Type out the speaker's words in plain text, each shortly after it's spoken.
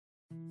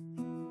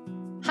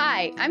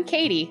Hi, I'm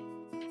Katie.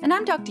 And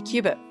I'm Dr.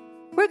 Cubitt.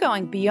 We're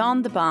going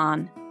beyond the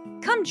barn.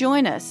 Come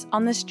join us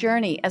on this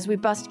journey as we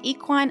bust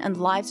equine and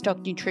livestock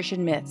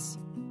nutrition myths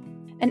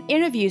and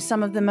interview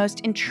some of the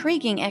most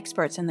intriguing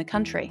experts in the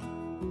country.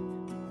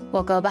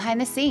 We'll go behind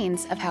the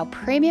scenes of how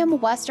premium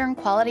Western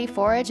quality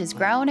forage is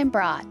grown and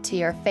brought to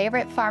your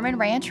favorite farm and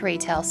ranch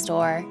retail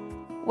store.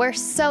 We're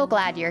so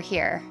glad you're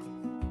here.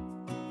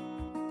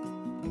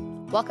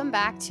 Welcome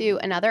back to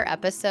another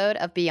episode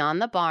of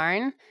Beyond the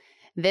Barn.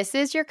 This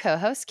is your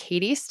co-host,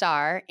 Katie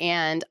Starr,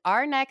 and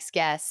our next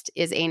guest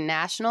is a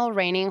National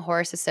Reining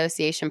Horse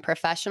Association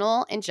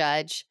professional and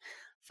judge,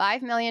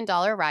 $5 million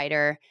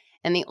rider,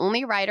 and the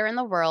only rider in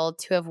the world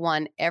to have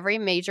won every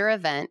major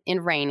event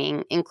in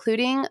reining,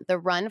 including the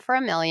Run for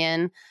a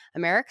Million,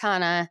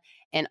 Americana,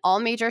 and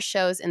all major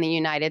shows in the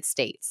United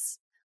States.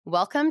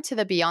 Welcome to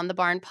the Beyond the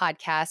Barn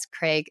podcast,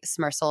 Craig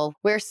Smersel.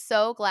 We're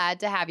so glad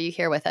to have you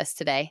here with us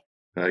today.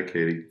 Hi,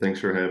 Katie. Thanks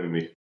for having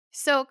me.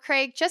 So,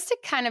 Craig, just to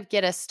kind of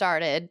get us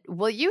started,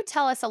 will you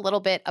tell us a little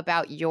bit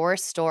about your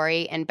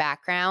story and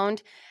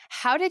background?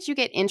 How did you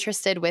get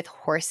interested with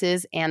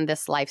horses and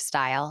this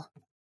lifestyle?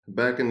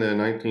 Back in the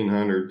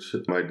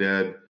 1900s, my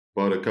dad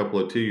bought a couple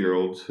of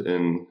 2-year-olds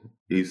and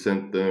he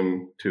sent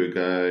them to a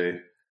guy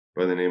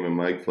by the name of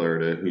Mike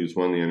Flaherty, who's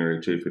won the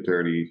NRHA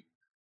fraternity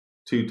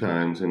 2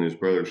 times, and his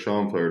brother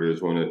Sean Flaherty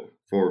has won it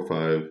 4 or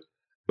 5.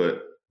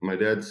 But my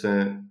dad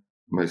sent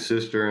my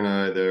sister and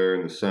I there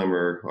in the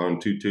summer on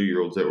 2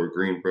 2-year-olds that were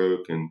green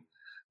broke, and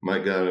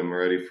Mike got them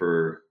ready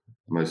for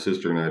my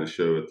sister and I to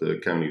show at the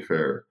county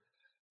fair.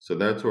 So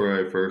that's where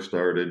I first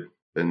started.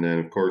 And then,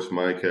 of course,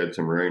 Mike had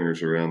some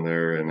reiners around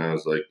there, and I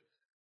was like,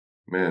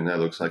 man, that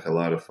looks like a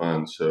lot of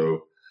fun.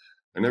 So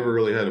I never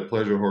really had a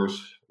pleasure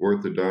horse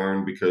worth a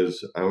darn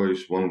because I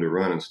always wanted to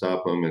run and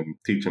stop them and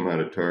teach them how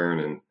to turn.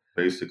 And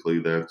basically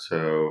that's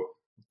how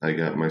I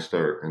got my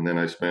start. And then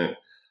I spent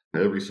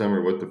every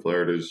summer with the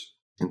Flahertys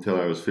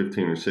until I was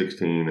 15 or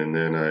 16. And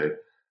then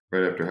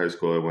right after high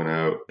school, I went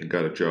out and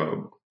got a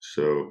job.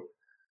 So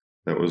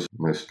that was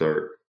my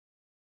start.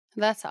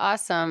 That's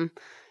awesome.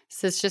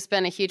 So it's just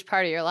been a huge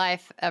part of your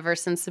life ever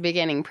since the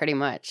beginning, pretty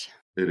much.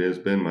 It has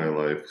been my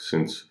life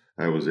since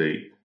I was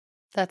 8.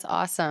 That's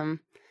awesome.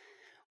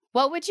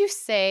 What would you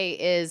say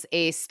is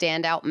a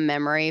standout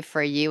memory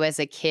for you as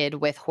a kid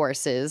with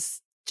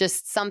horses?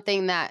 Just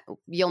something that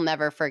you'll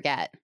never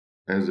forget.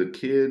 As a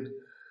kid,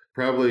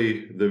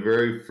 probably the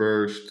very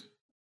first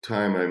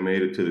time I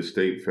made it to the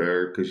state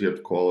fair, because you have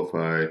to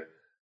qualify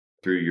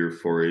through your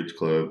 4-H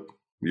club,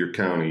 your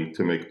county,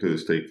 to make it to the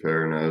state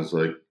fair. And I was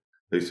like,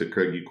 they said,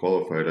 Craig, you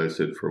qualified. I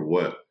said, for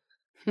what?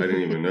 I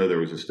didn't even know there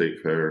was a state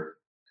fair.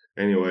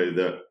 Anyway,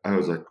 I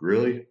was like,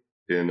 really?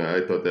 And I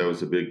thought that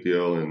was a big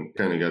deal and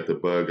kind of got the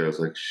bug. I was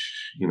like,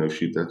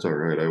 shoot, that's all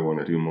right. I want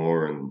to do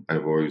more. And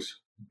I've always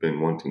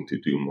been wanting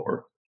to do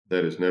more.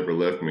 That has never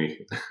left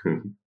me.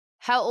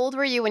 How old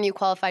were you when you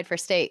qualified for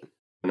state?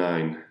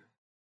 9.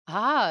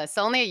 Ah,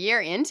 so only a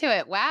year into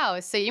it. Wow.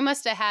 So you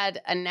must have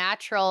had a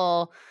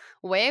natural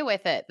way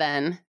with it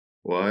then.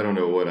 Well, I don't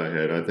know what I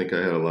had. I think I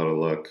had a lot of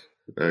luck,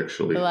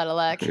 actually. A lot of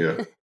luck.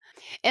 Yeah.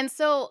 And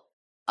so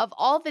of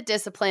all the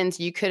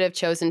disciplines you could have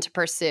chosen to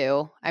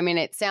pursue, I mean,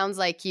 it sounds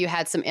like you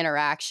had some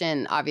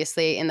interaction,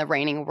 obviously, in the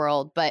reining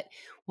world, but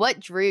what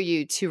drew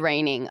you to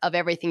reining of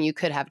everything you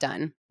could have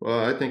done?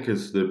 Well, I think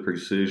it's the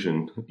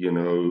precision.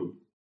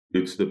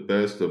 It's the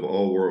best of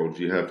all worlds.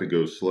 You have to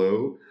go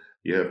slow.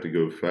 You have to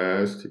go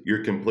fast.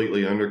 You're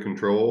completely under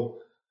control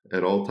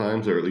at all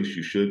times, or at least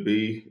you should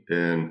be.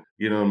 And,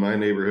 in my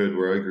neighborhood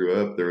where I grew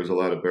up, there was a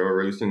lot of barrel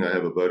racing. I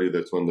have a buddy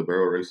that's won the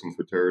barrel racing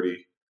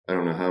fraternity, I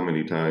don't know how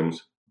many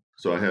times.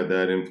 So I had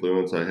that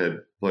influence. I had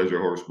pleasure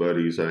horse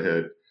buddies.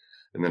 And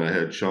then I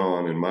had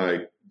Sean and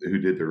Mike who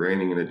did the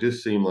reining. And it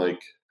just seemed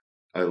like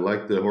I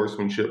liked the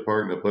horsemanship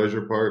part and the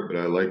pleasure part, but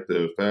I liked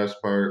the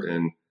fast part.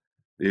 And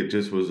it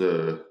just was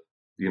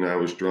I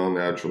was drawn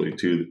naturally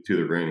to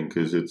the reining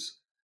because it's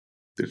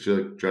just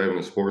like driving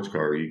a sports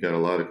car. You got a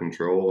lot of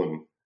control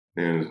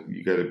and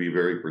you got to be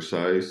very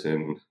precise.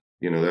 And,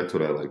 that's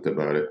what I liked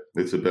about it.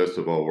 It's the best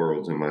of all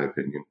worlds, in my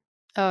opinion.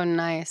 Oh,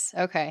 nice.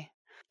 Okay.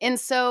 And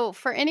so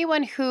for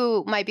anyone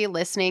who might be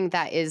listening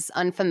that is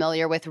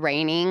unfamiliar with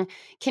reining,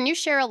 can you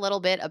share a little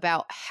bit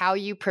about how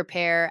you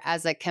prepare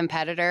as a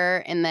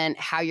competitor and then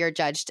how you're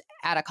judged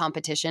at a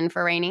competition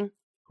for reining?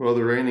 Well,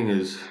 the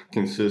reining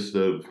consists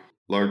of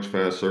large,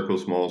 fast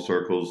circles, small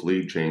circles,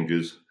 lead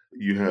changes.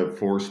 You have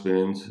 4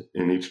 spins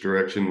in each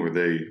direction where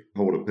they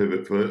hold a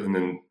pivot foot and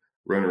then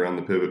run around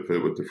the pivot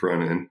foot with the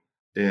front end.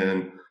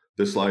 And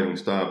the sliding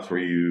stops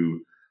where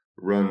you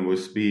run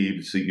with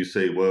speed. So you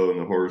say, whoa, and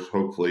the horse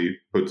hopefully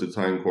puts its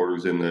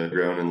hindquarters in the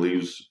ground and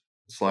leaves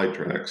slide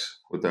tracks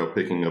without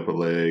picking up a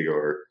leg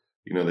or,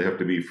 they have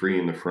to be free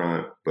in the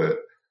front. But,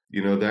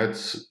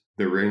 that's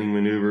the reining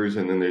maneuvers.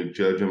 And then they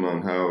judge them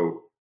on how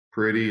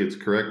pretty it's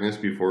correctness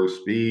before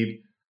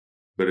speed.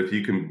 But if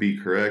you can be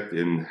correct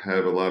and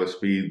have a lot of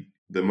speed,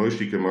 the most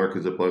you can mark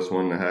is a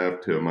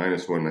 +1.5 to a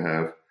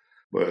 -1.5.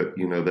 But,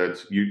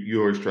 that's, you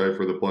always try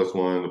for the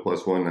 +1, the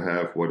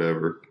 +1.5,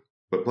 whatever.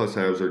 But plus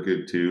halves are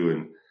good too.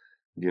 And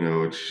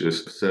It's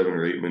just 7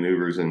 or 8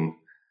 maneuvers in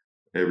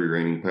every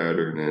reining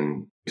pattern,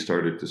 and you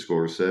started to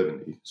score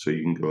 70. So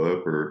you can go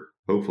up, or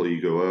hopefully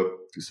you go up.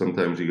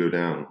 Sometimes you go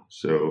down.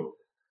 So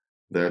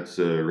that's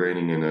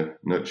reining in a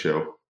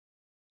nutshell.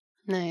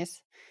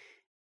 Nice.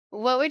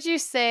 What would you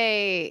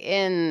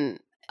say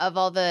of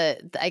all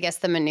I guess,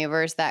 the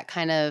maneuvers that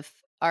kind of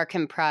are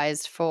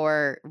comprised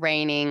for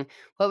reining,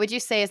 what would you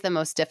say is the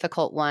most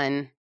difficult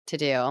one to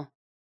do?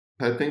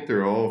 I think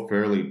they're all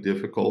fairly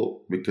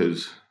difficult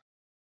because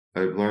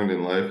I've learned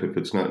in life if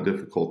it's not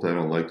difficult, I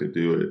don't like to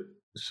do it.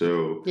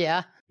 So,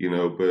 Yeah.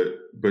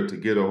 but to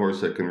get a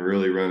horse that can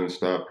really run and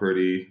stop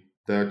pretty,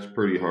 that's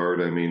pretty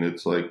hard. I mean,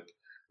 it's like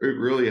it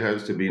really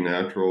has to be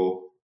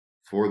natural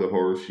for the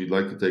horse. You'd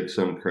like to take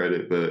some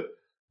credit, but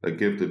a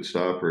gifted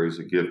stopper is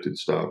a gifted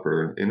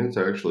stopper. And it's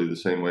actually the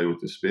same way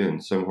with the spin.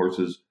 Some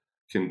horses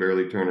can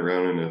barely turn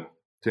around in a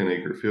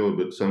 10-acre field,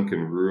 but some can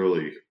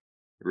really,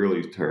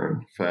 really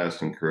turn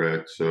fast and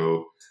correct.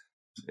 So,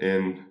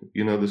 and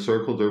the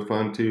circles are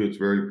fun too. It's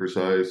very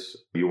precise.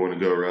 You want to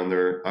go around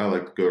there. I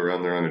like to go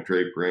around there on a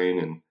drape rein,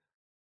 and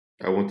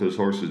I want those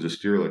horses to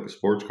steer like a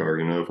sports car.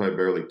 If I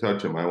barely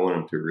touch them, I want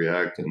them to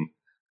react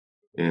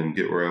and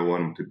get where I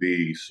want them to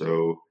be.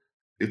 So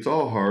it's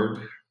all hard.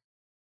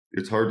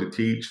 It's hard to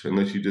teach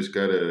unless you just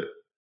got a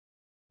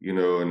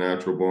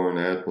natural born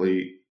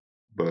athlete.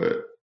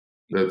 But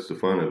that's the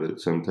fun of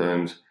it.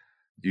 Sometimes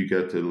you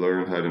got to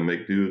learn how to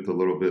make do with a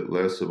little bit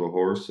less of a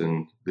horse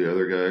than the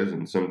other guys,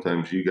 and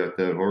sometimes you got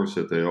that horse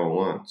that they all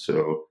want.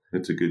 So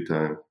it's a good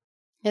time.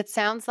 It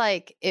sounds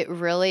like it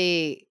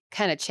really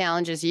kind of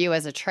challenges you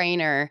as a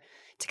trainer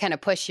to kind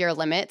of push your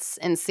limits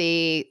and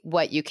see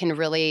what you can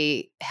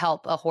really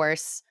help a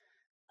horse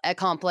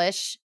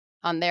accomplish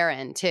on their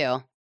end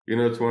too.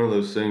 It's one of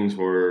those things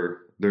where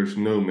there's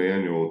no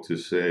manual to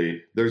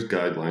say, there's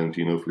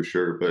guidelines, for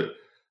sure, but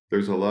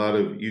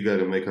you got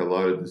to make a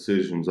lot of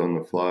decisions on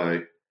the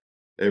fly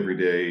every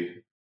day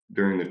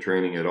during the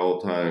training at all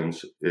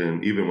times.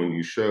 And even when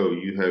you show,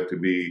 you have to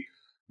be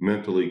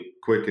mentally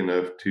quick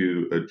enough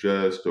to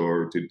adjust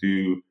or to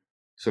do.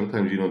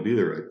 Sometimes you don't do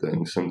the right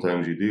thing.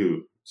 Sometimes you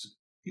do.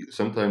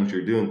 Sometimes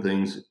you're doing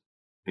things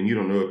and you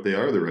don't know if they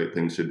are the right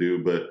things to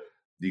do, but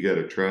you got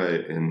to try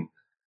it. And,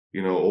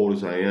 old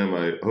as I am,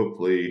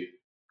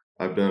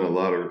 I've done a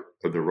lot of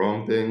the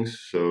wrong things.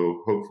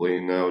 So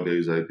hopefully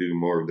nowadays I do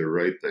more of the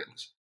right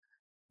things.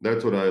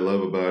 That's what I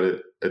love about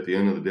it. At the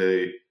end of the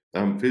day,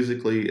 I'm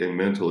physically and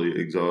mentally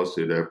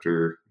exhausted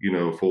after,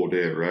 a full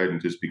day of riding,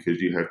 just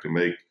because you have to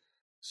make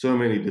so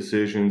many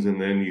decisions,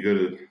 and then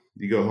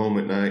you go home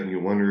at night and you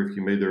wonder if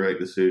you made the right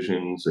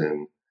decisions,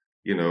 and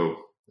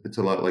it's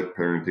a lot like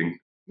parenting.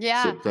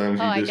 Yeah. Sometimes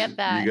I get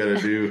that. You got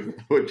to do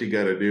what you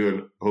got to do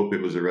and hope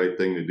it was the right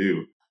thing to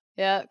do.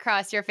 Yeah,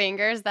 cross your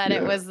fingers that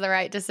it was the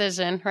right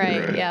decision,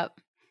 right? Right. Yep.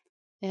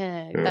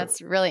 Yeah,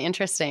 that's really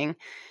interesting.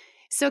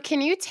 So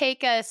can you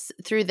take us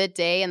through the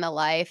day in the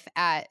life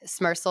at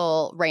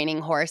Smersal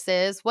Reining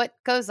Horses? What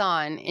goes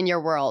on in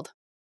your world?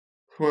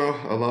 Well,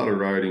 a lot of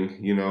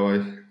riding.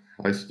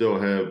 I still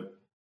have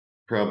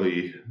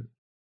probably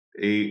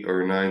 8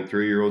 or 9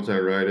 3-year-olds I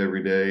ride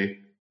every day.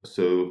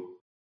 So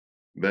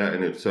that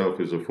in itself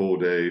is a full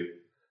day.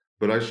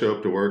 But I show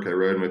up to work, I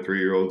ride my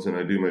 3-year-olds, and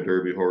I do my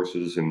derby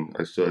horses, and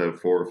I still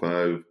have 4 or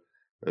 5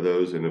 of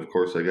those. And of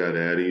course, I got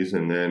addies.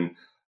 And then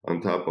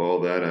on top of all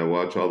that, I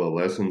watch all the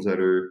lessons that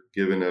are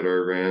given at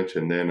our ranch.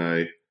 And then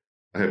I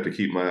have to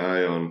keep my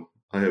eye on,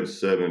 I have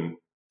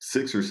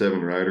 6 or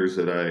 7 riders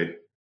that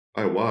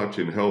I watch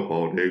and help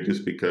all day,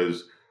 just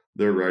because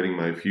they're riding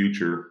my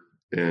future.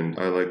 And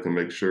I like to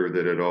make sure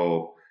that it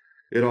all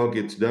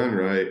gets done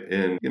right.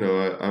 And,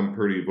 I'm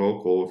pretty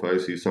vocal. If I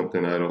see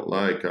something I don't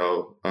like,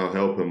 I'll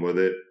help them with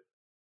it.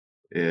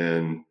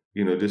 And,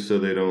 just so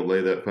they don't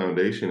lay that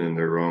foundation in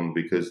there wrong,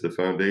 because the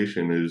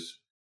foundation is,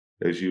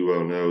 as you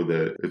well know,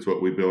 that it's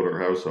what we build our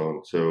house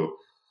on. So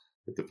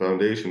if the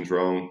foundation's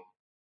wrong,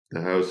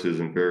 the house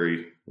isn't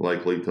very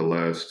likely to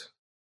last.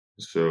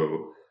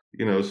 So,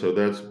 so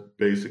that's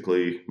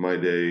basically my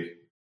day.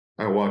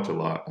 I watch a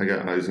lot. I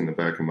got eyes in the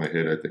back of my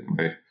head, I think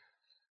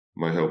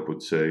my help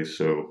would say.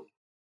 So,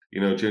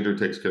 Ginger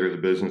takes care of the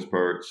business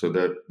part. So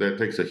that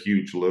takes a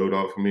huge load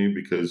off of me,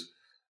 because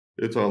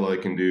it's all I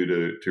can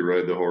do to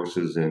ride the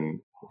horses and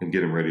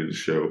get them ready to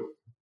show,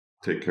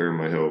 take care of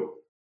my help.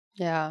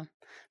 Yeah.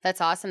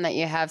 That's awesome that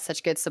you have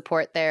such good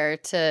support there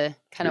to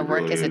kind of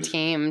work as a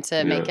team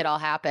to make it all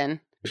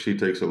happen. She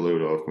takes a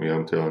load off me.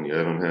 I'm telling you,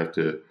 I don't have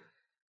to.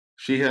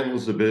 She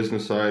handles the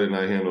business side and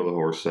I handle the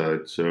horse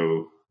side.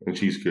 So, and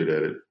she's good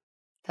at it.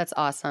 That's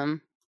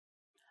awesome.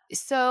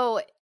 So,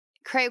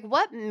 Craig,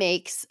 what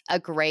makes a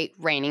great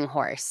reining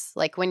horse?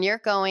 Like when you're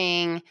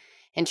going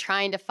and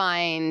trying to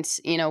find,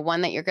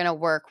 one that you're going to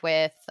work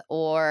with,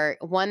 or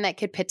one that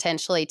could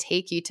potentially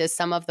take you to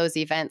some of those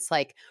events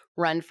like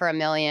Run for a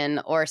Million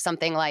or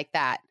something like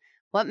that.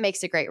 What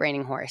makes a great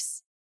reining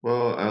horse?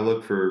 Well, I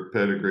look for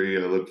pedigree.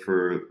 I look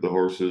for the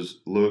horse's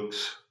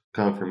looks,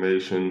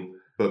 conformation,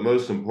 but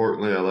most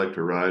importantly, I like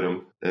to ride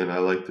them, and I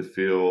like to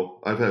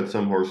feel. I've had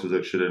some horses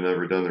that should have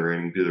never done the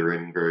reining do the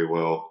reining very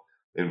well,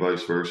 and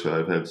vice versa.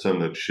 I've had some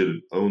that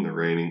should own the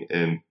reining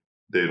and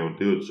they don't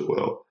do it so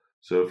well.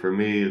 So for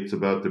me, it's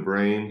about the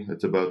brain,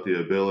 it's about the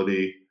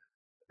ability,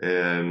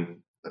 and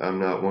I'm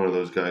not one of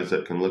those guys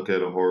that can look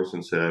at a horse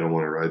and say, I don't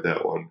want to ride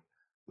that one.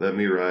 Let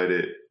me ride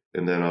it,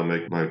 and then I'll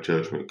make my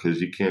judgment,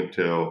 because you can't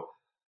tell,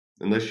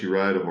 unless you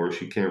ride a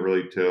horse, you can't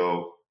really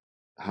tell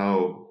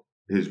how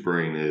his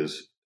brain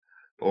is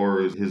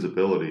or his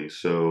ability.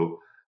 So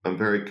I'm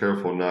very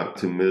careful not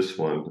to miss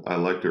one. I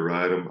like to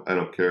ride them. I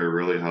don't care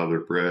really how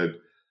they're bred,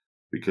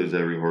 because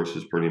every horse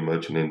is pretty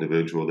much an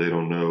individual. They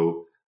don't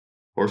know,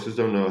 horses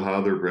don't know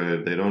how they're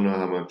bred. They don't know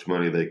how much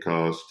money they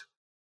cost.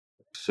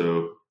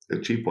 So a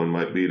cheap one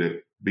might beat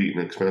an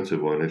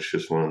expensive one. It's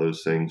just one of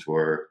those things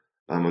where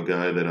I'm a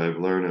guy that I've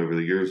learned over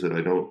the years that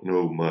I don't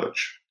know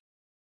much.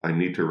 I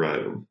need to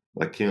ride them.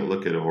 I can't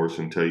look at a horse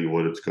and tell you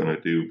what it's going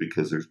to do,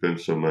 because there's been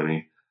so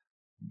many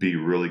be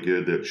really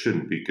good that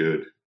shouldn't be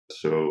good.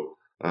 So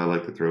I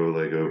like to throw a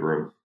leg over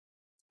them.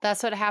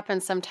 That's what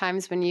happens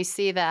sometimes when you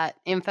see that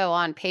info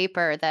on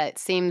paper that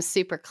seems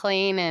super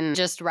clean and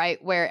just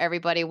right where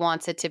everybody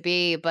wants it to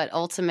be. But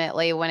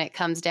ultimately, when it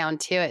comes down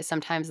to it,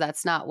 sometimes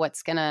that's not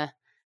what's going to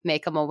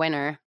make them a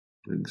winner.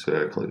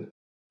 Exactly.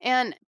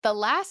 And The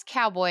Last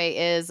Cowboy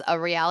is a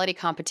reality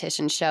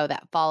competition show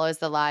that follows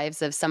the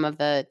lives of some of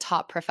the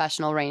top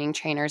professional reining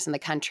trainers in the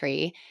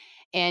country.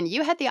 And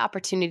you had the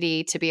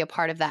opportunity to be a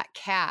part of that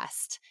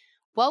cast.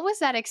 What was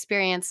that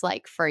experience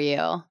like for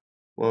you?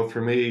 Well,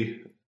 for me,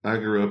 I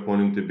grew up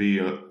wanting to be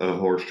a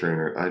horse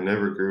trainer. I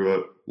never grew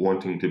up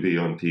wanting to be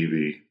on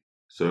TV.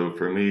 So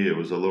for me, it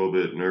was a little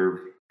bit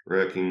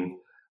nerve-wracking,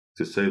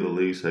 to say the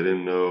least. I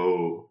didn't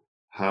know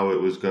how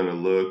it was going to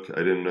look.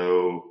 I didn't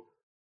know,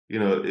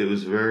 it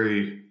was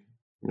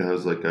I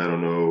was like, I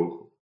don't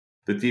know.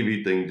 The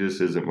TV thing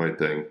just isn't my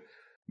thing.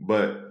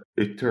 But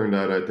it turned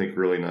out, I think,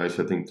 really nice.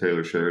 I think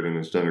Taylor Sheridan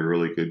has done a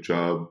really good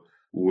job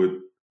with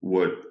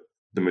what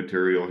the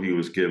material he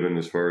was given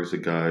as far as the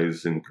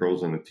guys and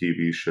girls on the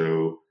TV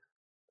show,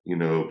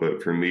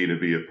 but for me to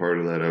be a part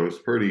of that, I was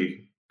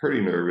pretty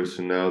nervous.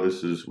 And now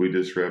we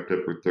just wrapped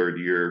up our third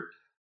year.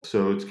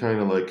 So it's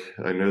kind of like,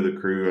 I know the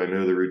crew, I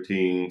know the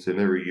routines, and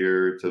every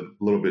year it's a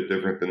little bit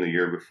different than the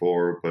year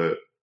before. But,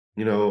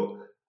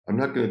 I'm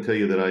not going to tell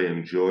you that I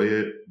enjoy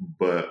it,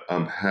 but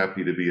I'm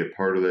happy to be a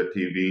part of that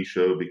TV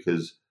show,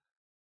 because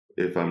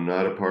if I'm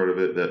not a part of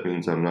it, that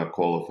means I'm not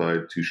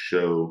qualified to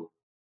show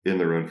in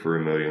the Run for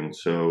a Million.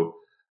 So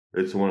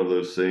it's one of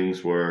those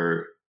things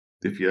where,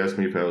 if you ask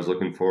me if I was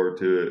looking forward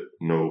to it,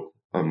 no,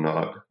 I'm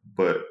not.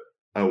 But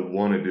I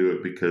want to do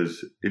it,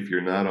 because if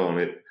you're not on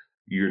it,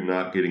 you're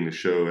not getting the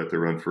show at the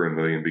Run for a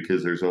Million,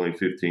 because there's only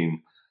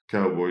 15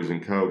 cowboys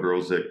and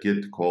cowgirls that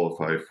get to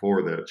qualify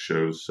for that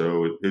show.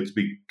 So it's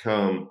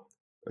become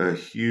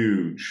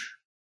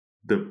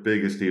the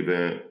biggest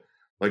event.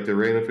 Like the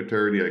reining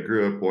fraternity, I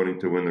grew up wanting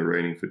to win the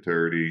reining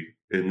fraternity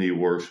in the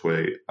worst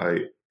way.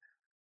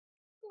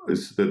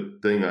 It's the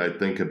thing I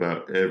think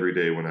about every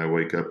day when I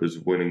wake up, is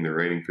winning the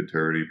reining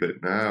fraternity.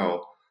 But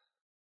now,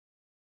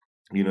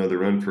 the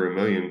Run for a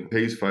Million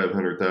pays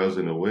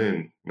 $500,000 to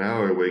win.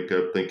 Now I wake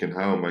up thinking,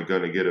 how am I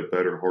going to get a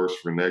better horse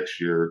for next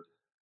year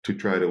to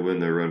try to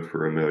win the Run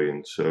for a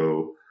Million?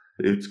 So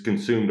it's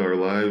consumed our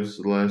lives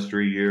the last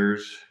 3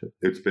 years.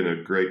 It's been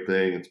a great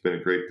thing. It's been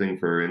a great thing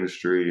for our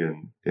industry,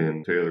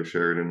 and Taylor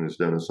Sheridan has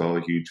done us all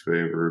a huge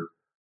favor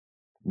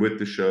with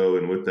the show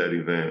and with that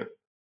event.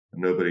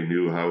 Nobody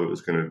knew how it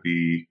was going to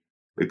be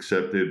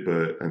accepted,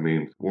 but I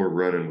mean, we're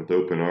running with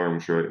open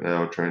arms right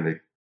now, trying to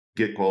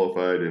get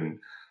qualified. And,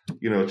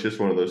 it's just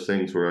one of those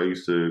things where I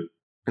used to,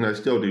 and I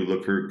still do,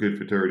 look for good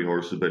fraternity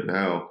horses, but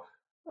now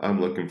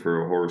I'm looking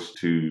for a horse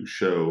to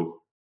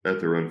show at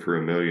the Run for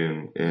a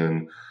Million.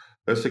 And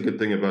that's the good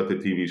thing about the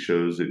TV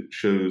shows. It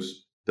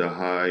shows the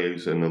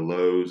highs and the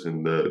lows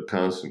and the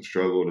constant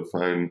struggle to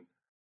find,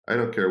 I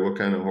don't care what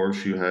kind of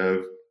horse you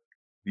have,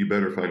 you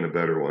better find a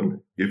better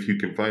one. If you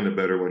can find a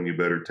better one, you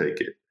better take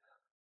it.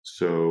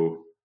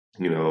 So,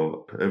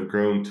 I've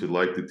grown to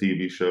like the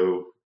TV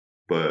show,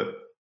 but,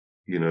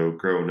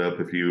 growing up,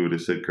 if you would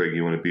have said, Craig,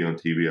 you want to be on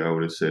TV, I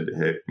would have said,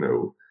 heck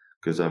no,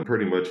 because I'm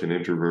pretty much an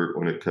introvert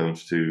when it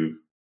comes to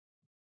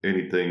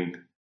anything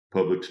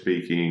public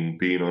speaking,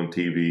 being on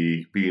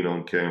TV, being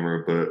on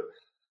camera. But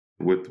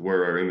with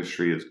where our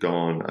industry has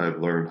gone, I've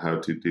learned how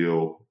to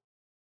deal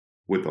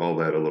with all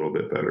that a little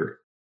bit better.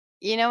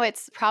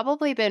 It's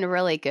probably been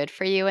really good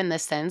for you in the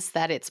sense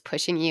that it's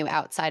pushing you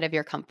outside of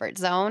your comfort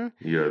zone.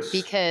 Yes.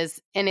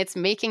 And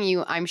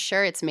I'm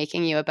sure it's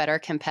making you a better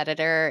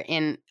competitor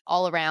in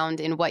all around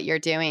in what you're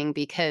doing.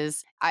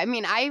 Because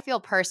I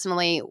feel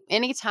personally,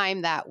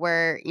 anytime that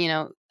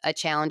a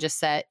challenge is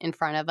set in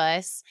front of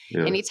us,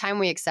 anytime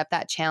we accept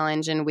that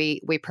challenge and we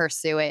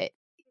pursue it,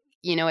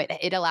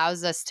 it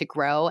allows us to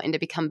grow and to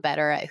become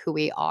better at who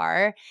we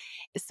are.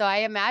 So I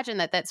imagine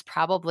that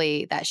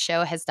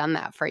show has done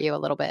that for you a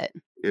little bit.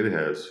 It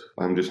has.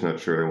 I'm just not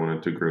sure I want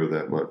it to grow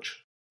that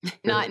much.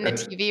 Not in the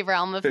TV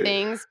realm of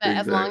things, but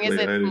exactly. As long as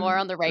it's more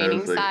on the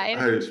reining side.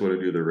 I just want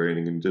to do the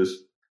reining and just,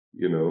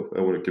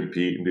 I want to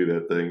compete and do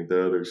that thing.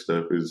 The other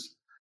stuff is,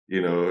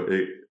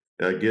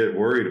 I get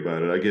worried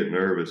about it. I get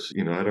nervous.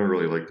 I don't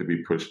really like to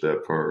be pushed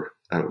that far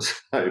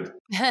outside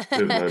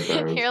in my bounds.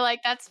 You're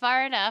like, that's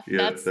far enough. Yeah,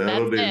 That's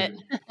that'll it.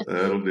 do.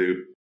 That'll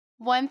do.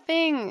 One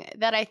thing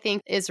that I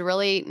think is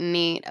really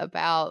neat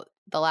about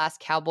The Last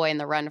Cowboy and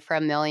the Run for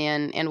a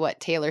Million and what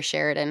Taylor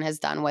Sheridan has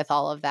done with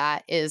all of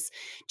that is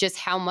just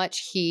how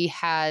much he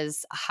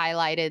has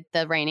highlighted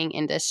the reining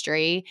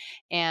industry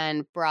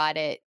and brought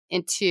it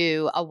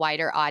into a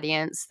wider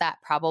audience that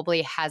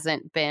probably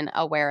hasn't been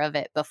aware of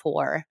it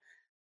before.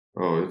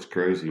 Oh, it's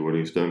crazy what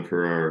he's done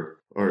for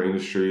our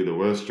industry, the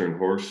Western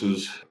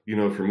horses.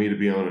 For me to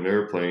be on an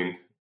airplane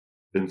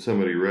and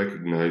somebody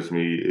recognize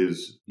me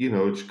is,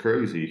 it's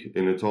crazy.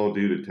 And it's all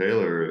due to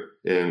Taylor.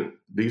 And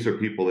these are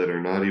people that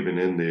are not even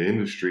in the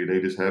industry. They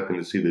just happen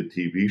to see the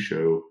TV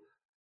show.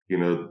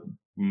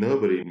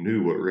 Nobody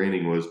knew what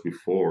reining was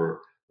before.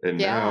 And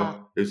Yeah.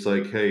 now it's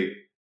like, hey,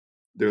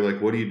 they're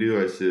like, what do you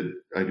do? I said,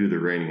 I do the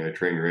reining. I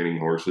train reining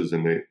horses.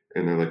 And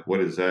they're like,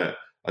 what is that?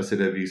 I said,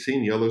 have you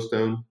seen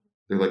Yellowstone?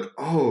 They're like,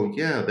 oh,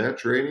 yeah,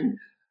 that's reining.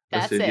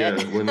 That's I said, it.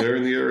 yeah, when they're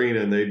in the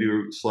arena and they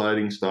do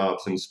sliding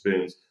stops and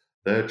spins,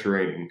 that's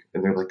reining.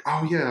 And they're like,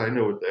 oh, yeah, I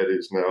know what that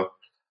is now.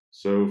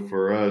 So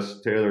for us,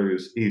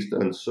 he's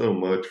done so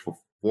much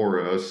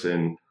for us.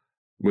 And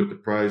with the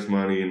prize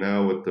money and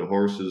now with the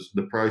horses,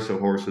 the price of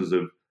horses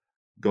have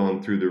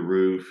gone through the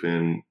roof.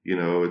 And,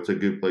 it's a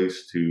good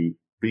place to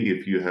be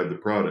if you have the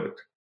product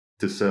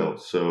to sell.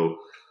 So,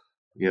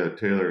 yeah,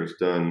 he's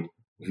done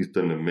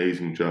an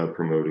amazing job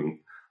promoting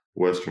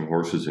Western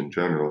horses in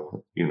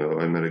general.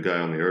 I met a guy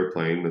on the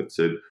airplane that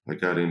said, I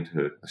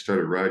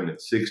started riding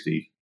at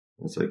 60.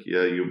 It's like,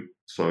 yeah, you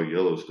saw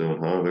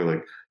Yellowstone, huh? They're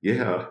like,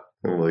 yeah.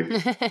 I'm like,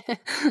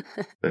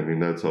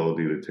 that's all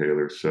due to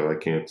Taylor. So I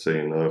can't say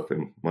enough.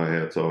 And my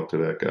hat's off to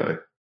that guy.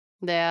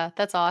 Yeah,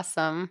 that's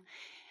awesome.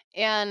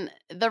 And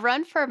the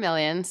Run for a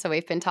Million, so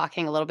we've been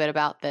talking a little bit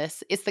about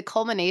this, is the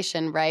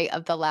culmination, right,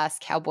 of the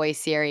Last Cowboy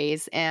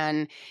series.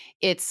 And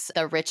it's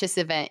the richest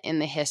event in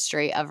the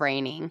history of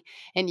reining.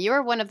 And you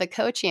were one of the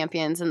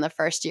co-champions in the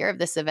first year of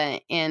this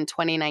event in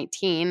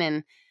 2019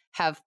 and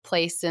have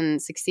placed in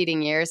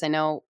succeeding years. I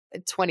know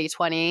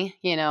 2020,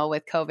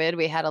 with COVID,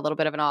 we had a little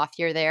bit of an off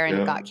year there and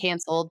it got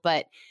canceled,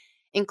 but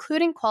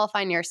including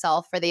qualifying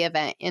yourself for the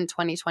event in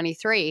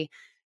 2023.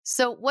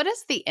 So what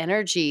has the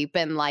energy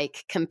been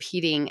like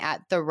competing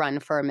at the Run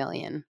for a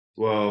Million?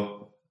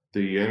 Well,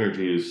 the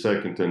energy is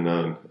second to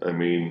none.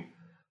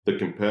 The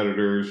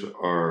competitors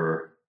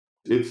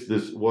it's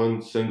this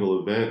one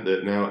single event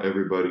that now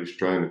everybody's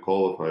trying to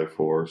qualify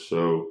for.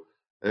 So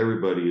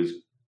everybody is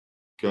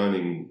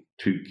gunning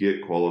to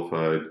get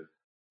qualified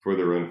for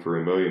the Run for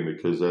a Million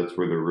because that's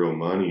where the real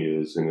money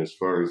is. And as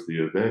far as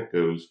the event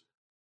goes,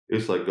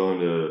 it's like going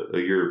to a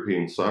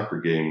European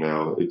soccer game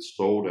now. It's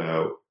sold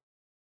out,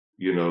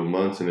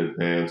 months in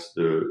advance.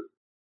 The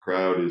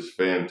crowd is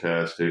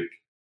fantastic.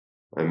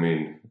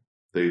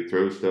 They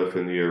throw stuff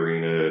in the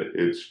arena.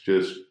 It's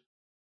just,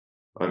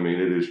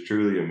 it is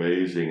truly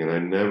amazing. And I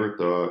never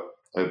thought,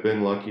 I've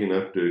been lucky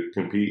enough to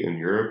compete in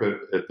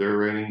Europe at their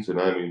ratings.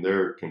 And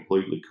they're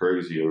completely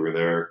crazy over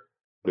there.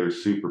 They're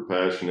super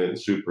passionate and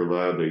super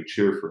loud. They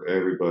cheer for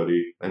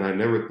everybody. And I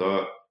never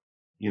thought,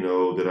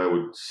 that I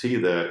would see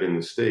that in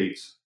the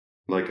States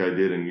like I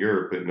did in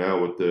Europe. But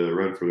now with the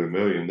Run for the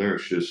Million,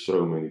 there's just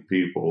so many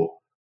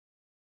people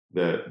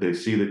that they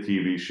see the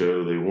TV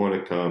show, they want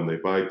to come, they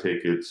buy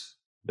tickets,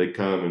 they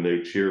come and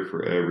they cheer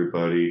for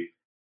everybody.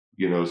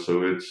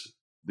 So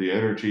the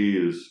energy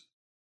is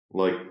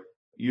like,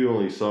 you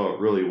only saw it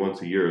really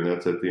once a year, and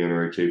that's at the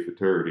NRHA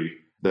Futurity,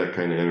 that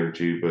kind of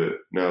energy. But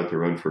now at the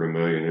Run for a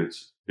Million,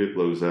 it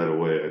blows that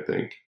away, I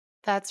think.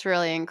 That's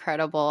really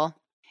incredible.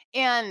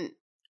 And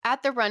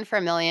at the Run for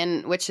a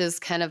Million, which is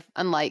kind of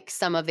unlike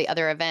some of the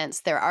other events,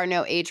 there are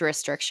no age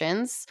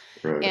restrictions.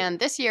 Right. And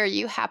this year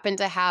you happen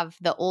to have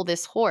the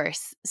oldest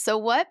horse. So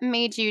what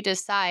made you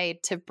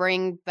decide to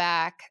bring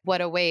back What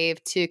a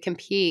Wave to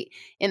compete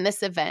in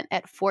this event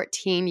at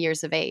 14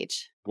 years of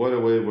age? What a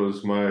Wave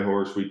was my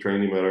horse. We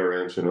trained him at our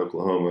ranch in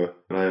Oklahoma,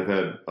 and I have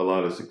had a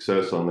lot of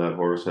success on that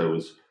horse. I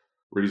was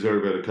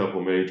reserve at a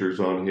couple majors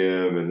on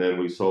him, and then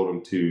we sold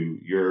him to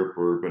Europe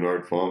where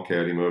Bernard Fonck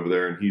had him over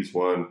there, and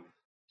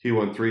he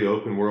won 3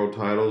 open world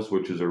titles,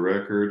 which is a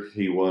record.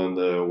 He won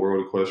the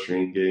World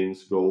Equestrian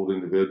Games gold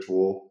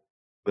individual.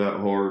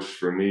 That horse,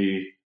 for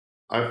me,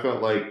 I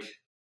felt like,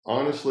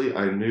 honestly,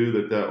 I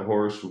knew that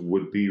horse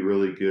would be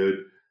really good.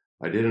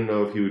 I didn't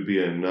know if he would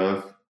be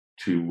enough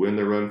to win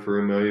the Run for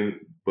a Million,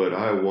 but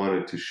I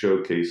wanted to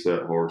showcase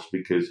that horse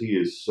because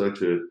he's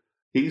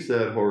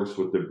that horse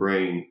with the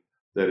brain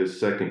that is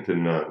second to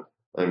none.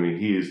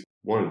 He is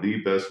one of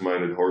the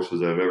best-minded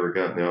horses I've ever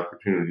gotten the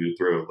opportunity to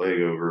throw a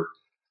leg over.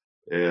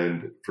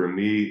 And for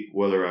me,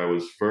 whether I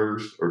was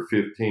first or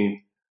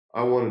 15th,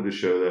 I wanted to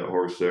show that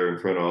horse there in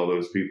front of all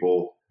those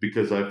people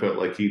because I felt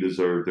like he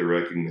deserved the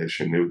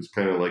recognition. It was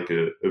kind of like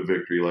a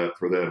victory lap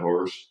for that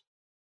horse,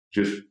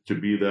 just to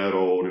be that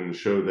old and to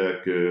show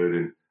that good.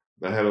 And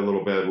I had a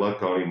little bad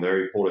luck on him there.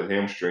 He pulled a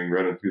hamstring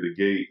running through the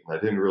gate, and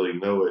I didn't really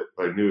know it.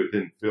 I knew it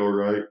didn't feel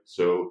right.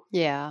 So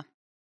yeah,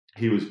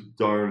 he was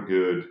darn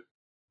good,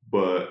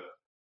 but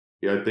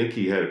yeah, I think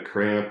he had a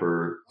cramp,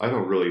 or I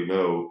don't really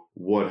know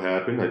what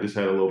happened. I just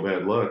had a little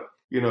bad luck.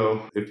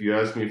 If you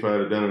asked me if I'd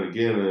have done it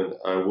again, then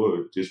I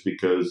would, just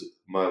because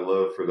my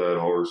love for that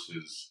horse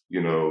is,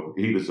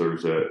 he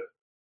deserves that.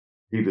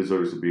 He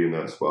deserves to be in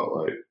that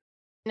spotlight.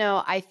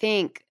 No, I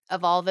think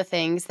of all the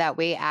things that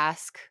we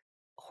ask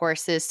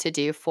horses to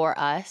do for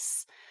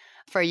us,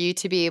 for you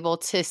to be able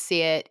to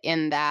see it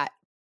in that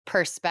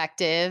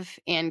perspective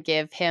and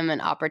give him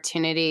an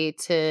opportunity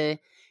to,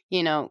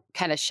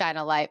 kind of shine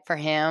a light for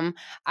him,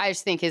 I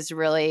just think is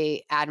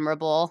really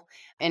admirable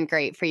and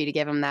great for you to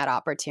give him that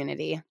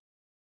opportunity.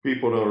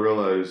 People don't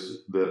realize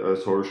that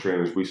us horse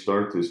trainers, we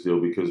start this deal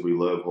because we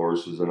love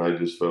horses, and I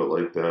just felt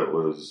like it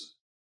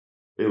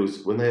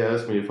was when they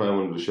asked me if I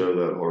wanted to show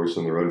that horse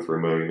in the Run for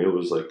a Million, it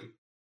was like,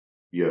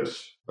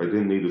 yes. I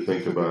didn't need to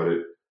think about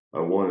it. I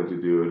wanted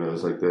to do it, and I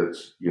was like,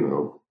 that's,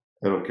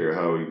 I don't care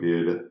how he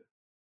did.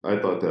 I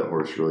thought that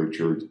horse really,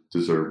 truly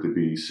deserved to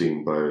be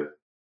seen by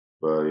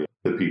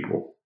the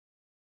people.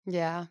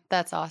 Yeah,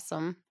 that's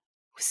awesome.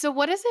 So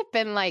what has it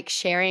been like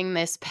sharing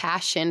this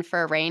passion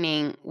for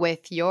reining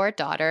with your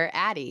daughter,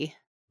 Addie?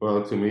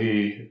 Well, to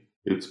me,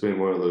 it's been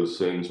one of those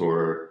things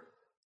where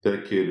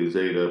that kid is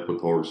ate up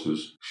with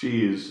horses.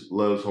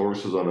 Loves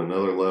horses on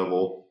another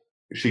level.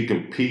 She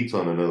competes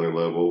on another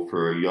level.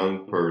 For a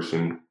young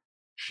person,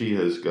 she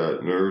has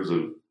got nerves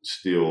of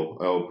steel.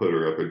 I'll put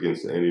her up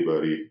against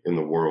anybody in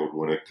the world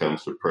when it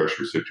comes to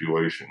pressure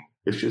situation.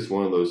 It's just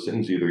one of those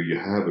things, either you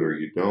have it or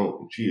you don't.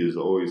 And she has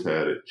always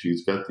had it.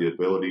 She's got the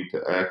ability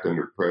to act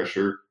under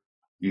pressure.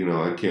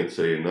 I can't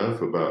say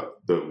enough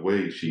about the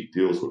way she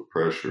deals with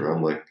pressure.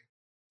 I'm like,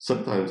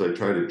 sometimes I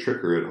try to trick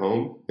her at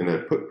home and I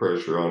put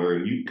pressure on her,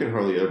 and you can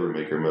hardly ever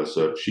make her mess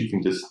up. She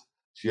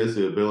has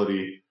the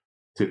ability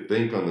to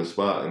think on the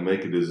spot and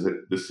make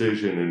a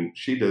decision, and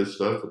she does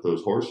stuff with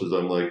those horses.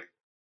 I'm like,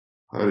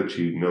 how did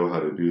she know how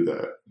to do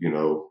that?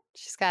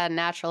 She's got a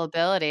natural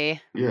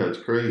ability. Yeah, it's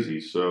crazy.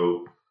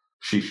 So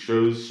she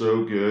shows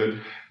so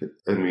good.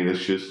 I mean,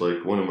 it's just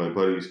like one of my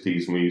buddies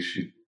teased me.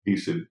 He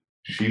said,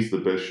 she's the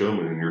best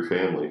showman in your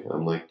family.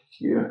 I'm like,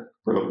 yeah,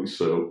 probably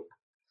so.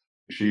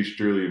 She's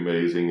truly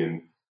amazing.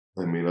 And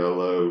I mean, I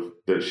love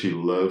that she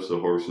loves the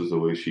horses the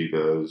way she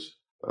does.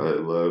 I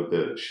love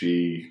that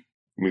she's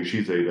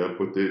ate up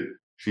with it.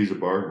 She's a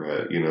barn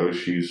rat,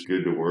 she's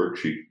good to work.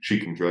 She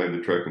can drive the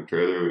truck and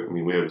trailer. I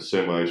mean, we have a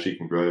semi, she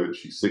can drive it.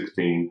 She's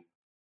 16.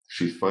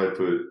 She's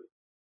 5'2",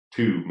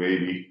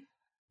 maybe.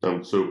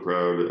 I'm so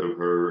proud of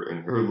her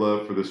and her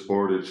love for the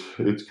sport.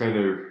 It's kind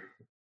of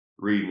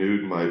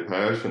renewed my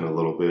passion a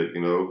little bit.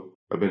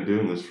 I've been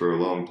doing this for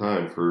a long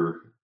time,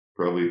 for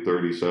probably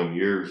 30 some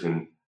years.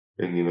 And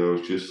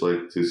it's just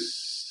like to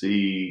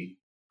see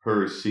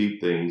her see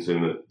things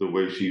and the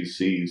way she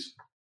sees.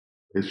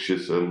 It's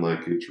just, I'm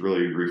like, it's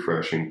really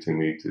refreshing to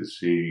me to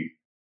see,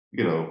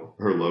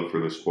 her love for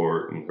the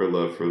sport and her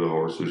love for the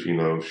horses.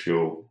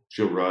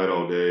 She'll ride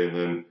all day, and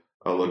then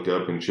I'll look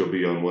up and she'll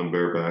be on one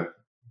bareback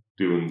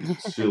doing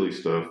silly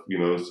stuff,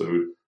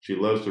 so she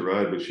loves to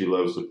ride, but she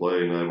loves to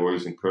play. And I've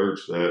always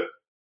encouraged that.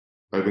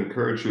 I've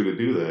encouraged her to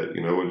do that.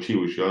 When she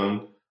was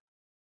young,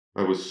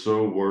 I was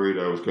so worried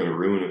I was going to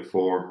ruin it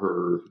for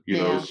her,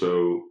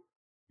 so,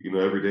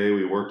 every day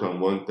we worked on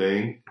one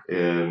thing,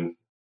 and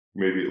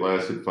maybe it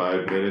lasted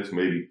 5 minutes,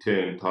 maybe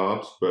 10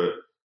 tops, but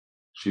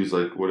she's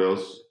like, what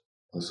else?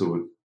 I said,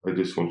 well, I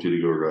just want you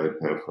to go ride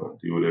and have fun,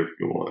 do whatever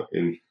you want.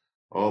 And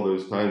all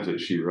those times that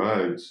she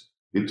rides,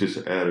 it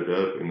just added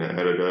up and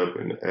added up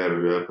and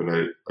added up. And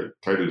I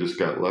kind of just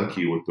got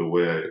lucky with the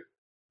way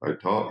I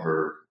taught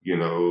her,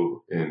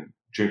 and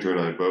Ginger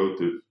and I both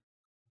have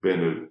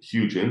been a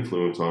huge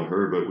influence on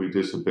her, but we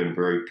just have been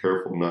very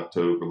careful not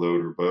to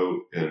overload her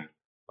boat. And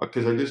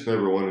because I just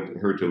never wanted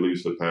her to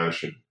lose the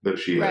passion that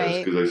she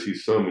has, because I see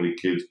so many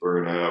kids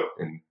burn out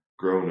and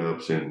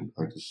grown-ups, and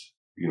I just,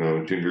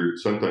 Ginger,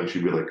 sometimes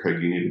she'd be like,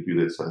 Craig, you need to do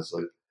this. I was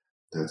like,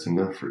 that's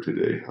enough for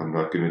today. I'm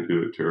not going to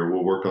do it to her.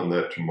 We'll work on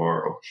that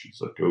tomorrow.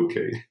 She's like,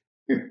 okay.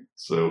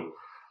 So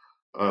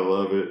I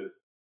love it.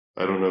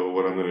 I don't know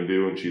what I'm going to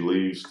do when she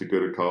leaves to go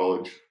to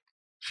college.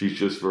 She's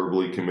just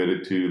verbally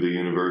committed to the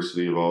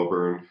University of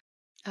Auburn.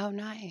 Oh,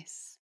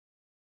 nice.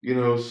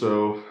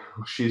 So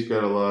she's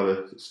got a lot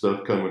of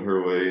stuff coming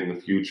her way in the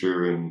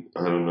future, and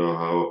I don't know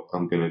how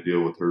I'm going to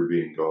deal with her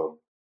being gone.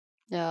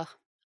 Yeah.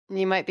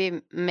 You might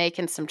be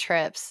making some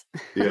trips.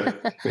 Yeah,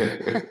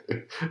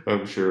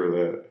 I'm sure of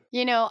that.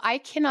 I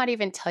cannot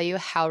even tell you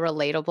how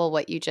relatable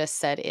what you just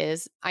said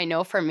is. I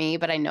know for me,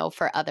 but I know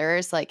for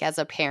others, like as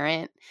a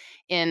parent,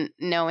 in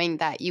knowing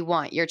that you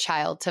want your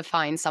child to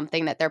find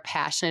something that they're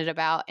passionate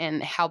about,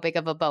 and how big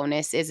of a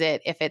bonus is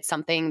it if it's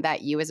something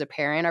that you as a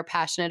parent are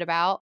passionate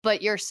about.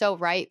 But you're so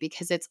right,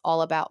 because it's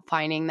all about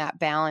finding that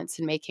balance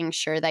and making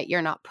sure that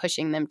you're not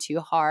pushing them too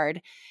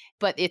hard,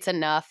 but it's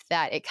enough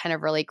that it kind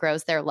of really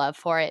grows their love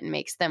for it and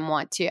makes them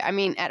want to. I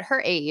mean, at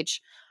her age,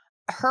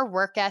 her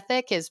work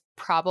ethic is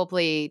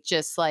probably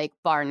just like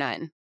bar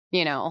none,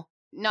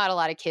 not a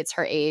lot of kids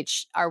her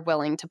age are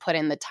willing to put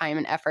in the time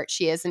and effort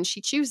she is, and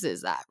she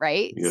chooses that,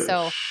 right? Yeah,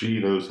 So she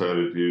knows how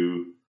to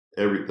do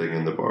everything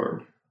in the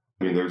barn.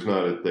 I mean, there's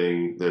not a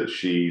thing that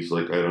she's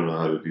like, I don't know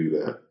how to do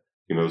that.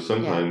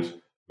 Sometimes,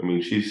 I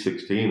mean, she's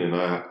 16 and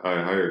I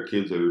hire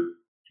kids that are,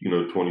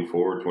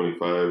 24,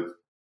 25.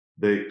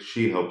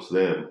 She helps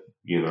them,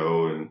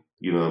 and,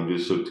 I'm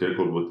just so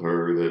tickled with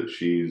her that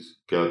she's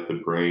got the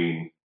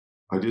brain.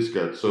 I just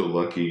got so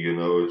lucky,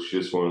 it's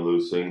just one of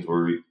those things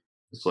where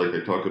it's like I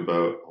talk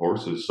about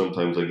horses.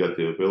 Sometimes I got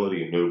the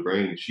ability and no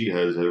brain. She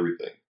has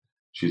everything.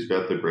 She's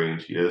got the brain,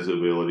 she has the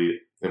ability,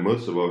 and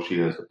most of all, she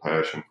has a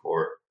passion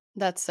for it.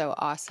 That's so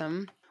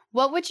awesome.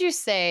 What would you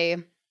say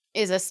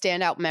is a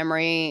standout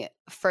memory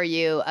for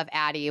you of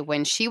Addie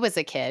when she was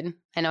a kid?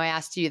 I know I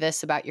asked you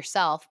this about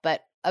yourself,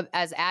 but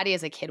as Addie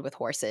as a kid with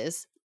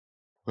horses.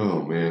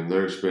 Oh man,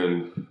 there's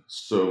been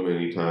so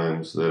many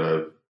times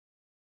that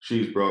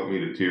she's brought me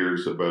to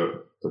tears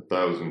about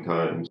 1,000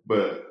 times.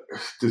 But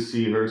to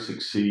see her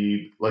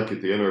succeed, like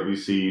at the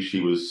NRBC,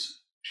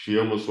 she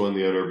almost won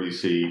the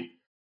NRBC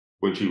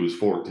when she was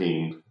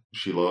 14.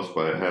 She lost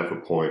by a half a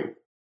point.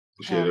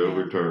 She had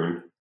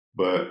overturned.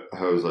 But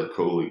I was like,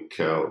 holy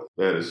cow,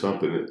 that is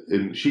something.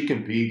 And she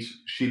competes.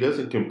 She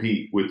doesn't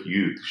compete with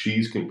youth.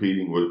 She's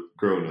competing with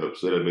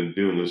grown-ups that have been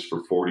doing this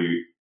for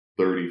 40,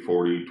 30,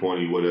 40,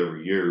 20, whatever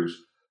years.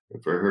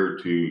 And for her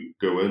to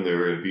go in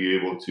there and be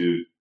able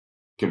to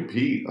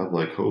compete, I'm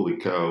like, holy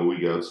cow,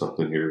 we got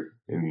something here.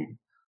 And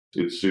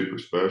it's super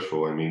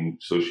special. I mean,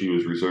 so she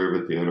was reserve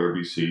at the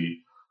NRBC.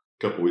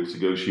 A couple weeks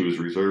ago, she was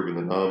reserve in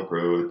the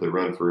non-pro at the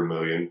Run for $1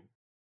 Million.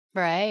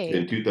 Right.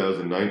 In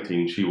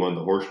 2019, she won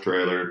the horse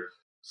trailer,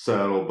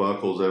 saddle,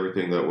 buckles,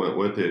 everything that went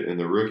with it. And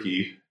the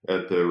rookie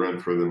at the Run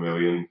for the $1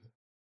 Million,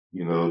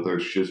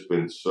 there's just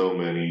been so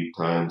many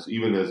times.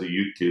 Even as a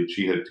youth kid,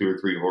 she had 2 or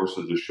 3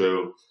 horses to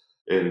show,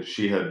 and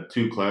she had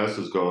 2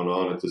 classes going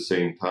on at the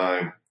same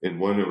time. And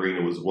one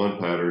arena was one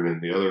pattern,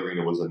 and the other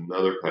arena was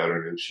another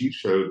pattern. And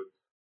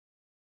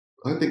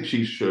I think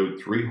she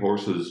showed 3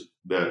 horses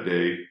that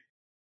day.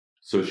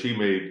 So she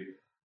made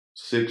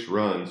 6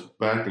 runs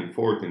back and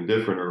forth in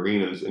different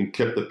arenas and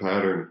kept the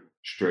pattern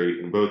straight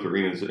in both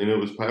arenas. And it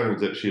was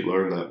patterns that she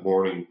learned that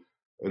morning.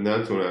 And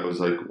that's when I was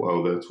like,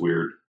 wow, that's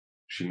weird.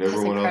 She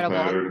never went off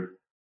pattern.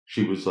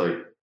 She was like,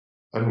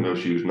 I don't know,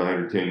 she was 9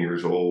 or 10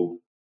 years old.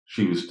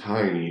 She was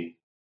tiny,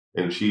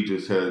 and she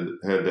just had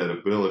that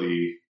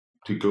ability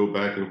to go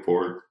back and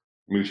forth.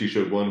 I mean, she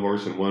showed one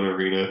horse in one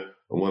arena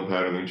and one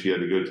pattern, then she had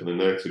to go to the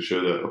next and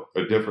show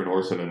that a different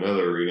horse in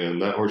another arena.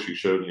 And that horse she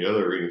showed in the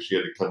other arena, she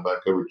had to come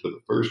back over to the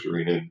first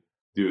arena and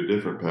do a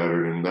different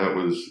pattern. And I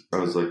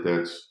was like,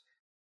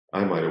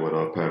 I might have went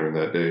off pattern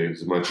that day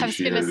as much as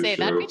she had to show. I was going to say,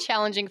 that'd be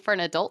challenging for an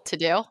adult to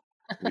do.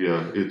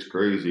 Yeah, it's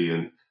crazy.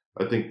 And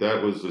I think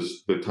that was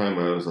the time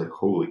I was like,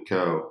 holy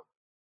cow,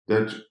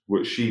 that's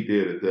what she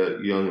did at that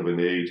young of an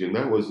age. And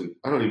that wasn't,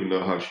 I don't even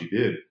know how she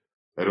did.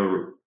 I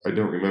don't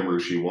remember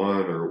if she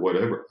won or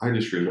whatever. I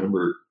just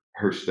remember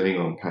her staying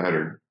on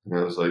pattern. And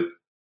I was like,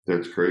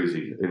 that's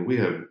crazy. And we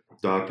have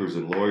doctors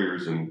and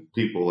lawyers and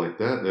people like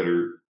that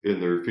are in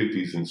their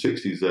 50s and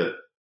 60s that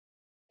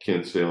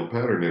can't stay on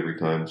pattern every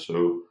time.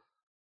 So,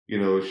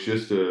 it's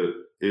just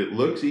it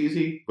looks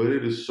easy, but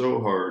it is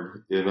so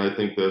hard. And I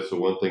think that's the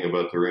one thing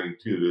about the reining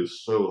too. It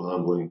is so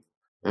humbling.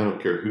 I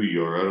don't care who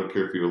you are. I don't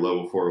care if you're a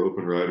level 4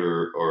 open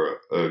rider or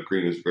a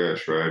green as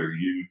grass rider.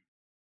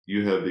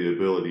 You have the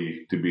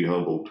ability to be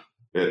humbled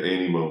at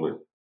any moment.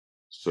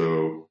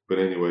 So, but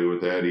anyway,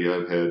 with Addie,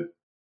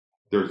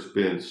 there's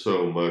been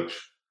so much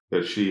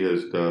that she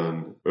has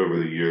done over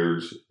the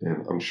years,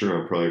 and I'm sure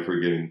I'm probably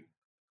forgetting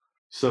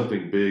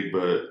something big,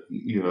 but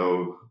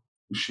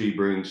she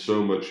brings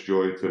so much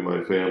joy to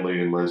my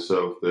family and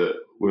myself that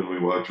when we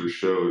watch her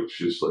show, it's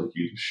just like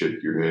you just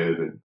shake your head.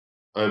 And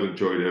I've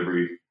enjoyed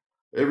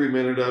every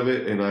minute of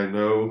it. And I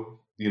know,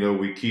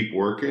 we keep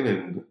working.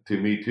 And to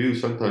me too,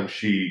 sometimes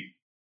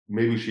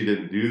maybe she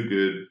didn't do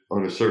good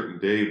on a certain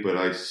day, but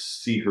I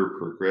see her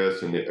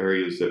progress in the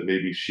areas that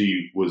maybe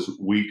she was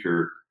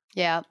weaker.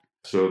 Yeah.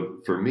 So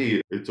for me,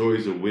 it's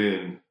always a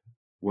win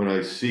when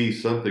I see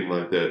something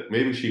like that.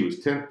 Maybe she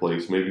was 10th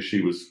place, maybe she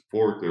was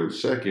 4th or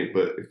 2nd,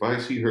 but if I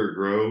see her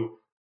grow,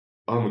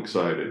 I'm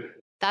excited.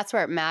 That's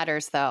where it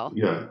matters, though.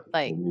 Yeah.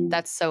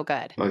 That's so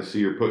good. I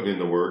see her putting in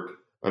the work.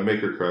 I make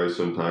her cry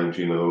sometimes,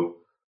 So,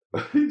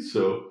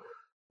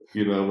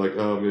 I'm like,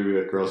 oh, maybe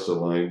I crossed the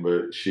line,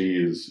 but she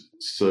is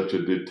such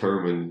a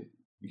determined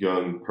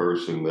young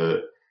person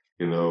that,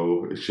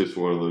 it's just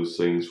one of those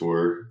things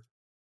where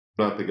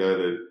I'm not the guy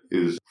that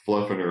is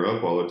fluffing her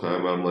up all the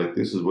time. I'm like,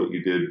 this is what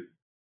you did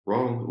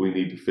wrong. We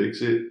need to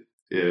fix it.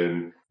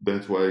 And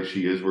that's why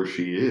she is where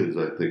she is,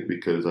 I think,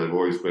 because I've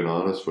always been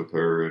honest with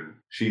her and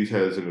she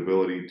has an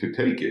ability to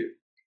take it.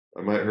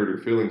 I might hurt her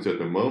feelings at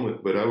the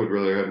moment, but I would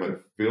rather have my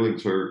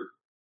feelings hurt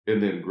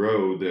and then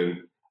grow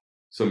than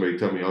somebody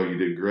tell me, oh, you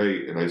did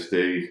great, and I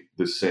stay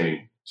the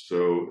same.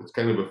 So it's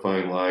kind of a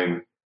fine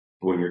line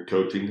when you're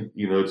coaching.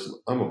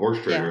 I'm a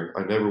horse trainer.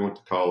 Yeah. I never went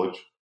to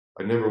college.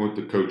 I never went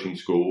to coaching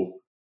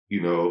school.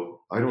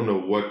 I don't know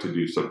what to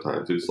do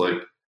sometimes. It's like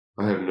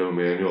I have no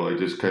manual. I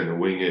just kind of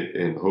wing it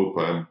and hope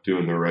I'm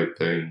doing the right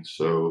thing.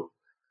 So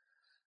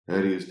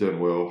Addie has done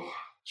well.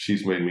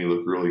 She's made me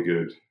look really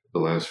good the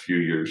last few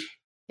years.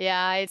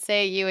 Yeah, I'd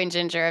say you and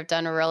Ginger have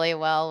done really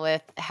well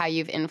with how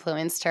you've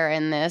influenced her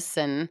in this.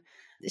 And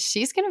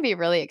she's going to be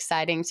really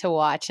exciting to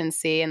watch and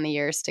see in the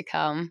years to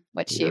come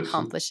what she Yes,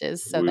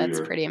 accomplishes. So that's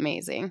are. pretty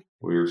amazing.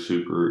 We are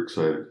super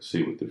excited to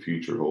see what the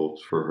future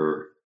holds for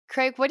her.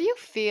 Craig, what do you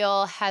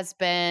feel has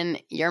been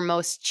your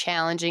most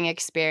challenging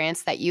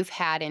experience that you've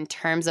had in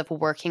terms of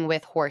working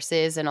with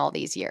horses in all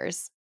these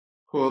years?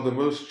 Well, the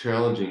most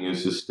challenging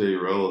is to stay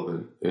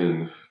relevant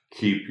and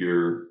keep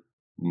your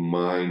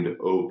mind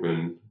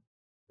open.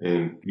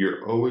 And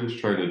you're always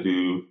trying to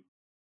do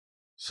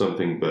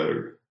something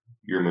better.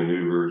 Your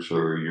maneuvers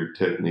or your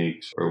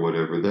techniques or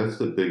whatever. That's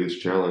the biggest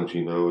challenge,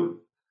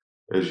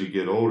 As you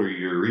get older,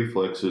 your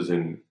reflexes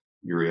and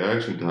your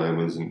reaction time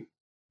isn't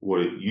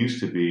what it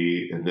used to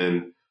be. And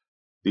then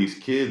these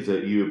kids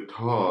that you have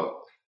taught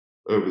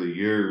over the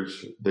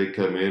years, they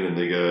come in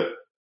and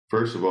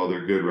first of all,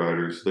 they're good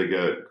riders. They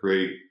got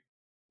great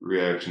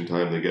reaction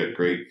time. They got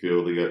great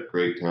feel. They got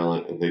great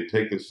talent. And they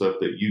take the stuff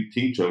that you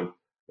teach them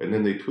and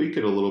then they tweak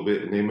it a little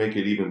bit and they make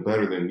it even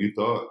better than you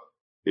thought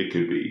it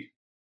could be.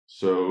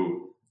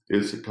 So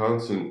it's a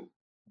constant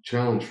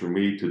challenge for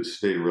me to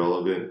stay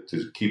relevant,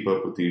 to keep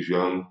up with these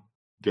young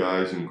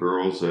guys and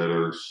girls that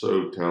are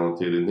so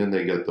talented. And then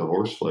they got the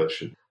horse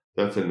flesh. And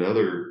that's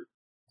another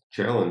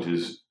challenge,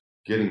 is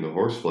getting the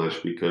horse flesh,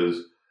 because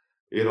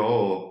I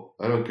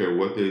don't care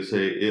what they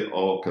say, it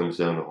all comes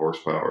down to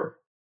horsepower.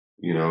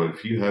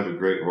 If you have a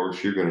great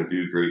horse, you're going to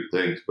do great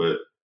things, but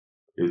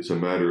it's a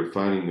matter of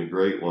finding the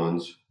great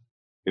ones.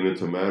 And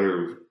it's a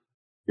matter of,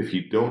 if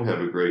you don't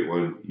have a great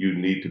one, you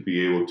need to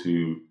be able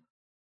to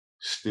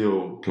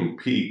still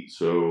compete.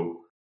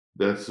 So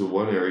that's the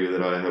one area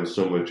that I have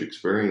so much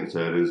experience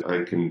at, is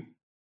I can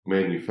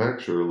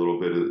manufacture a little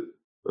bit of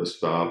a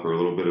stop or a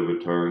little bit of a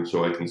turn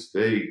so I can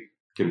stay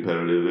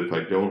competitive if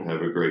I don't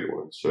have a great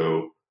one.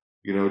 So,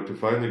 to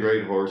find the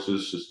great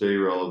horses, to stay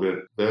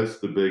relevant, that's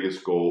the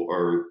biggest goal,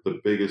 or the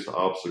biggest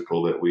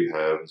obstacle that we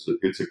have.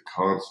 It's a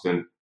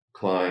constant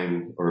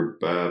climb or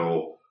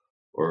battle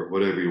or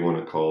whatever you want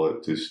to call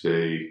it to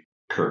stay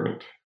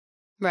current.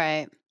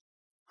 Right.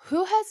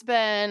 Who has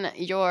been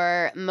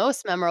your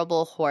most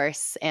memorable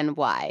horse and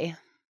why?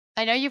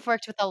 I know you've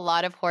worked with a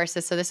lot of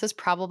horses, so this is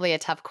probably a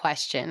tough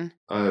question.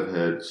 I've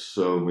had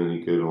so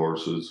many good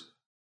horses.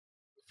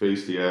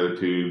 Face the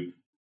Attitude.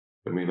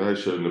 I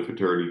showed in the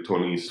fraternity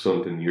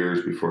 20-something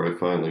years before I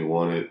finally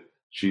won it.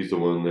 She's the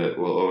one that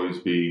will always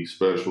be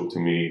special to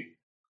me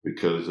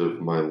because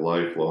of my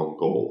lifelong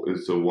goal.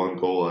 It's the one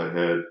goal I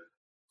had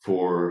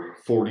for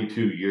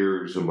 42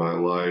 years of my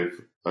life.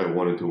 I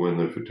wanted to win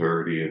the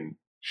fraternity, and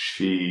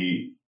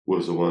she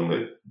was the one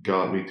that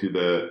got me to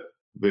that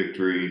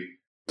victory.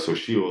 So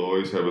she will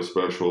always have a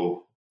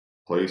special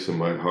place in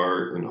my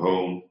heart and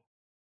home.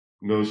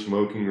 No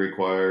smoking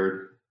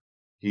required.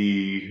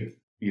 He,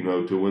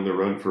 to win the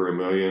Run for $1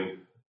 Million,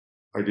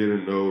 I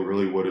didn't know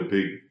really what a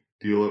big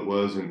deal it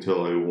was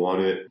until I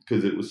won it,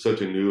 because it was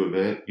such a new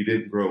event. You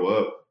didn't grow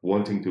up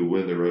wanting to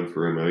win the Run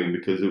for $1 Million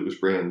because it was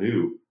brand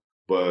new.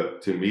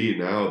 But to me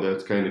now,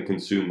 that's kind of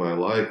consumed my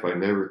life. I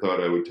never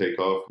thought I would take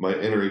off my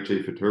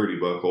NRHA fraternity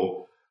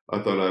buckle. I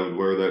thought I would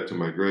wear that to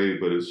my grave,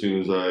 but as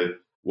soon as I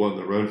won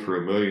the Run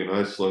for $1 Million,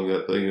 I slung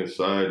that thing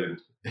aside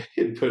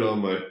and put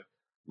on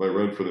my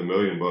Run for the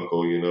Million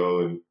buckle,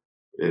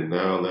 and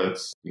now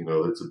that's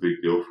a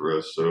big deal for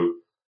us. So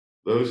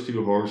those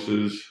two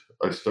horses,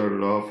 I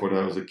started off when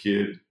I was a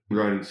kid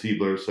riding Sea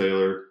Blair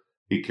Sailor.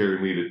 He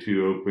carried me to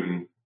 2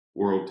 open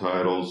world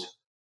titles.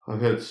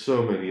 I've had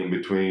so many in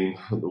between.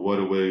 The What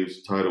a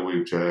Waves, Tidal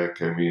Wave Jack.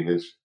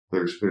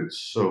 There's been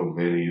so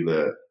many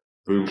that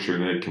Boomshire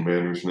Nick,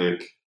 Commander's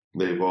Nick,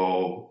 they've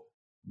all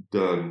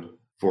done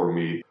for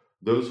me.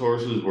 Those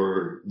horses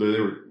were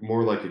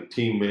more like a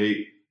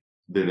teammate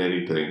than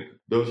anything.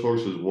 Those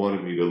horses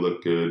wanted me to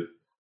look good.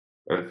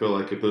 I feel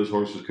like if those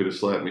horses could have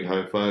slapped me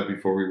high five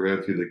before we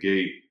ran through the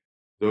gate,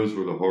 those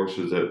were the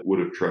horses that would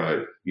have tried.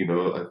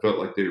 I felt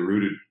like they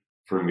rooted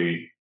for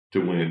me to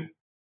win.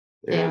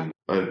 Yeah. And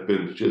I've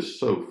been just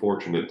so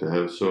fortunate to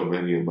have so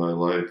many in my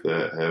life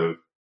that have,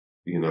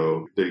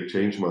 they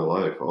changed my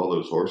life. All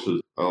those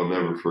horses, I'll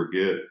never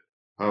forget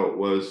how it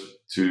was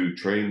to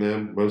train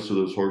them. Most of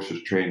those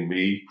horses trained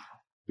me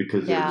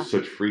because they were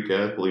such freak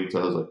athletes.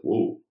 I was like,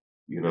 whoa,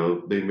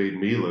 they made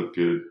me look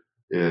good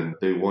and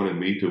they wanted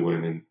me to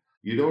win. And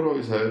you don't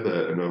always have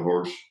that in a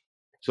horse.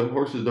 Some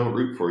horses don't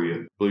root for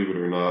you, believe it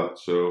or not.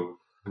 So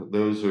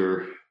those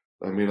are,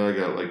 I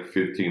got like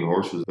 15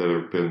 horses that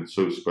have been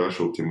so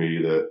special to me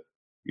that,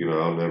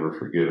 I'll never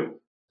forget them.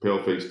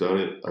 Paleface done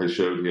it. I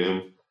showed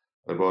him.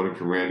 I bought him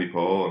from Randy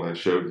Paul and I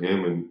showed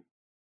him and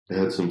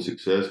had some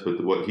success.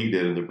 But what he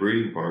did in the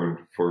breeding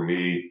barn for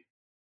me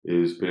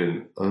has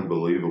been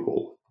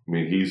unbelievable.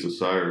 He's the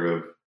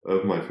sire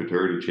of my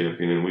fraternity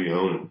champion and we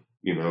own him.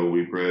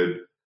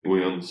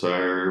 We own the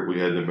sire. We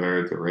had the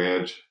mare at the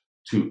ranch.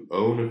 to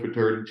own a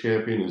fraternity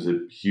champion is a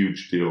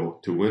huge deal.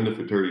 To win the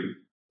fraternity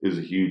is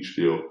a huge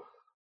deal.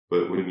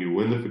 But when you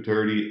win the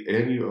fraternity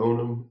and you own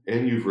them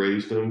and you've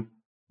raised them,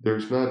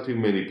 there's not too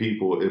many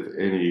people, if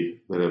any,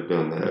 that have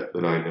done that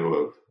I know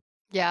of.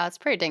 Yeah, it's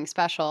pretty dang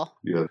special.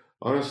 Yeah.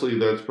 Honestly,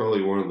 that's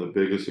probably one of the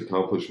biggest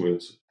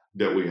accomplishments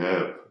that we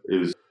have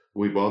is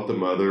we bought the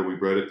mother, we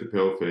bred it to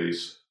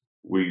Paleface,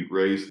 we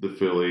raised the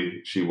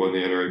filly, she won the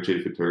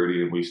NRHA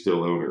fraternity, and we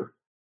still own her.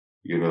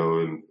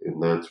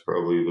 And that's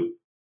probably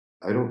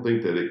I don't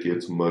think that it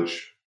gets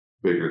much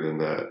bigger than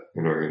that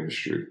in our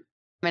industry.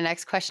 My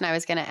next question I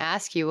was going to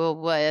ask you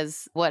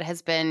was, what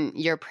has been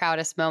your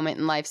proudest moment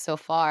in life so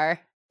far?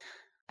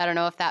 I don't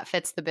know if that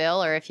fits the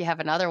bill or if you have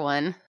another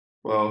one.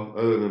 Well,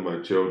 other than my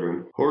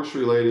children, horse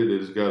related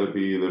has got to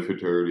be the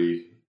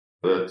fraternity.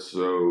 That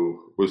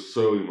was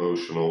so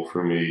emotional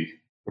for me.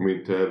 I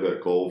mean, to have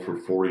that goal for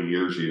 40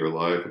 years of your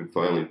life and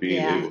finally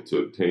being able to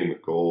obtain the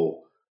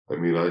goal. I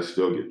mean, I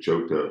still get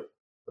choked up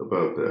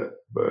about that.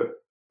 But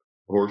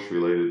horse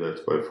related,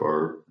 that's by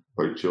far.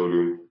 My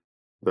children,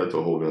 that's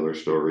a whole nother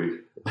story.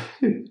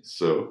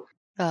 So.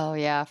 Oh,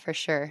 yeah, for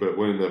sure. But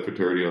winning that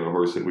fraternity on a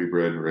horse that we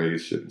bred and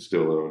raised and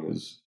still own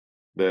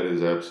that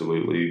is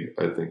absolutely,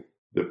 I think,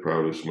 the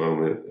proudest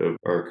moment of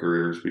our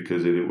careers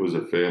because it was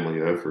a family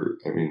effort.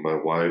 I mean, my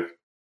wife,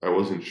 I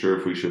wasn't sure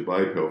if we should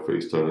buy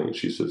Paleface Tunning, and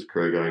she says,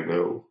 Craig, I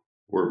know,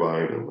 we're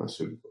buying him. I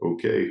said,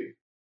 okay.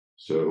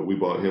 So we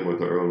bought him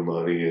with our own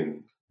money.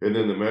 And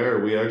then the mare,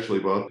 we actually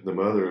bought the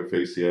mother of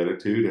Face the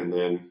Attitude, and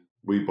then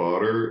we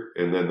bought her.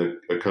 And then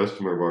a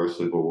customer of ours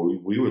said, well,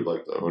 we would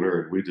like to own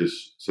her. And we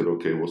just said,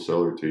 okay, we'll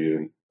sell her to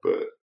you.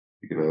 But,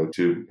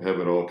 to have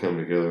it all come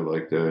together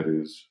like that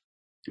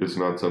it's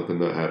not something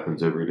that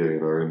happens every day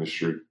in our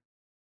industry.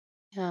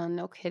 Yeah,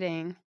 no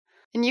kidding.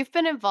 And you've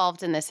been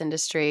involved in this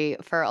industry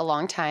for a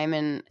long time,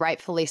 and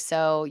rightfully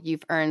so.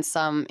 You've earned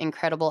some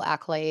incredible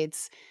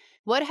accolades.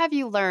 What have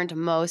you learned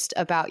most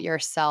about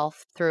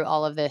yourself through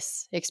all of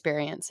this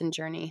experience and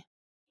journey?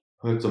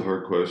 That's a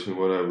hard question.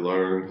 What I've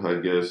learned, I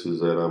guess,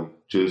 is that I'm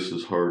just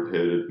as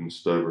hard-headed and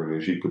stubborn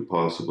as you could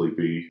possibly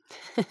be.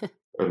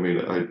 I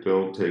mean, I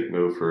don't take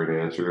no for an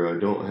answer. I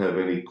don't have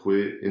any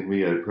quit in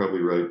me. I'd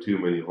probably ride too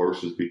many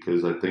horses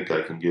because I think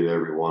I can get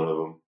every one of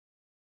them.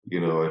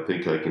 I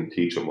think I can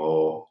teach them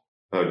all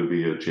how to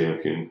be a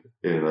champion.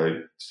 And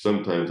I've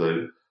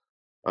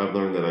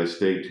learned that I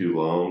stay too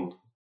long.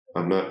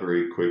 I'm not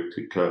very quick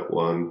to cut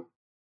one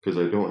because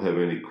I don't have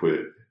any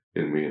quit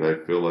in me. And I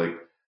feel like,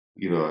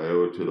 I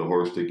owe it to the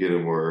horse to get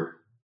him where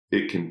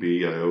it can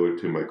be. I owe it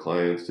to my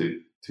clients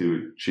to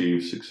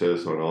achieve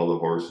success on all the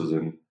horses.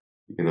 And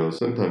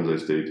sometimes I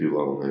stay too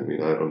long. I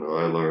mean, I don't know.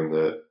 I learned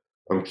that.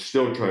 I'm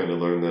still trying to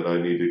learn that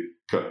I need to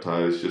cut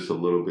ties just a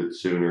little bit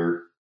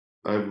sooner.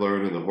 I've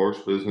learned in the horse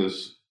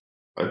business,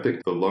 I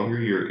think the longer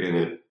you're in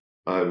it,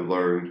 I've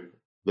learned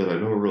that I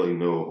don't really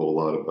know a whole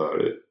lot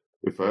about it.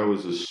 If I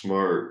was as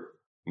smart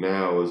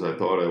now as I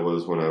thought I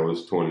was when I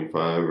was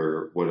 25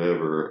 or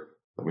whatever,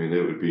 I mean,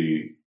 it would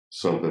be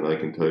something I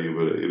can tell you,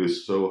 but it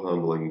is so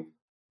humbling.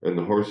 And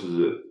the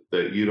horses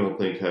that you don't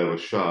think have a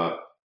shot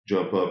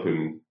jump up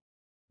and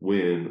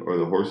win, or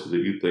the horses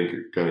that you think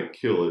are going to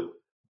kill it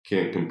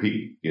can't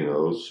compete,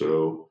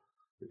 so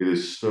it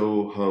is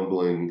so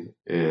humbling.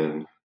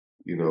 And,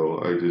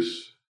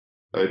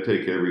 I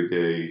take every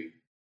day.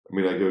 I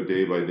mean, I go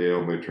day by day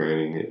on my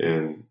training,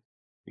 and,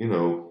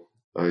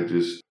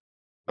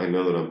 I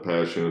know that I'm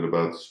passionate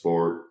about the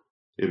sport.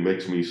 It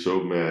makes me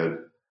so mad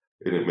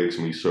and it makes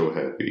me so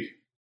happy.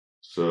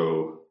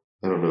 So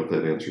I don't know if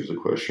that answers the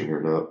question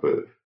or not,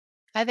 but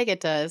I think it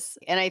does.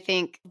 And I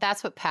think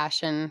that's what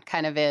passion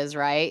kind of is,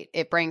 right?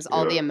 It brings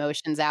all the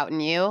emotions out in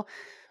you,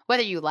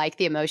 whether you like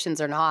the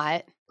emotions or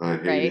not. I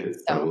hate it.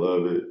 So, I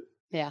love it.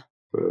 Yeah.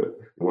 But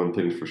one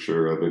thing's for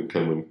sure, I've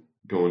been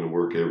going to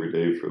work every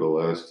day for the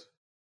last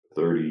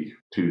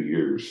 32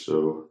 years.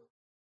 So,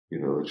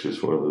 it's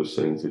just one of those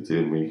things that's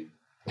in me.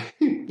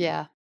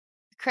 Yeah.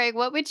 Craig,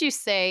 what would you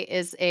say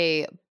is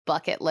a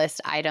bucket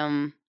list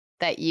item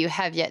that you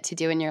have yet to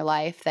do in your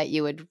life that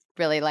you would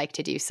really like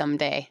to do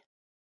someday?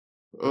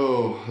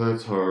 Oh,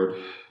 that's hard.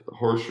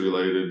 Horse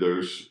related,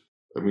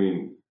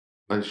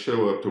 I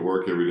show up to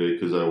work every day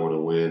because I want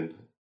to win.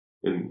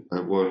 And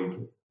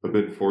I've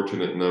been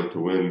fortunate enough to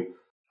win,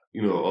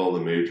 all the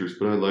majors,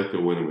 but I'd like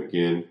to win them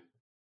again.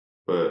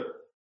 But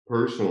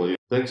personally,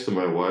 thanks to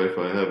my wife,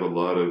 I have a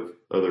lot of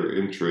other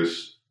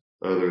interests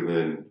other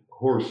than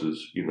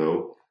horses.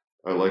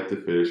 I like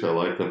to fish. I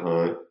like to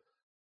hunt.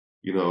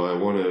 I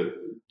want to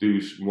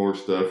do more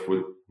stuff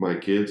with my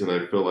kids, and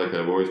I feel like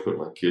I've always put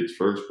my kids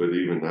first. But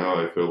even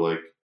now, I feel like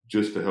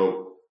just to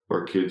help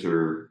our kids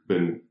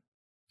been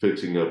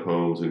fixing up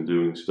homes and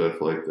doing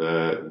stuff like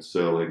that and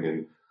selling,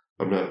 and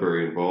I'm not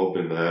very involved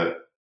in that.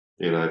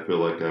 And I feel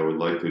like I would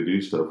like to do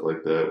stuff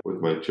like that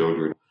with my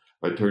children.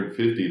 I turned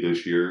 50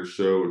 this year,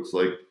 so it's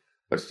like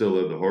I still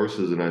love the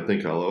horses, and I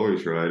think I'll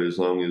always ride as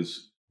long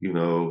as,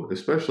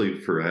 especially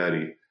for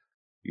Addie.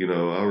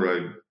 I'll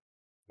ride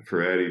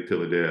for Addie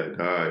till the day I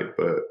die,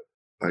 but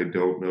I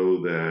don't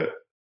know that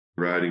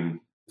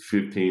riding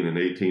 15 and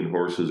 18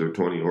 horses or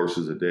 20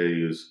 horses a day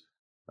is,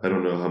 I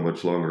don't know how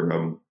much longer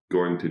I'm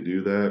going to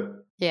do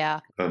that. Yeah.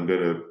 I'm going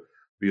to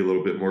be a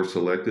little bit more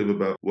selective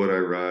about what I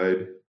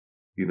ride,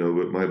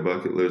 but my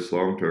bucket list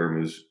long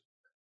term is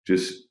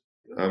just,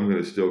 I'm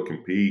going to still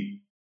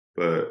compete,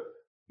 but,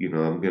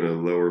 I'm going to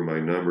lower my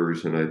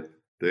numbers. And I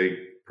think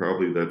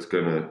probably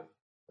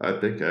I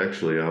think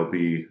actually I'll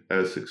be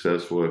as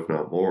successful, if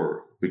not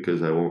more,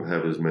 because I won't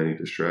have as many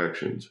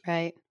distractions.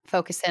 Right.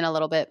 Focus in a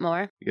little bit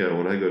more. Yeah,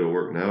 when I go to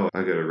work now,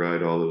 I got to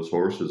ride all those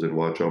horses and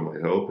watch all my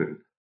help and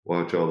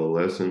watch all the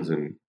lessons.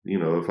 And,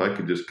 if I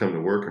could just come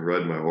to work and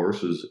ride my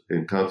horses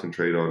and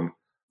concentrate on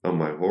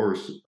my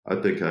horse, I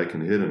think I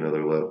can hit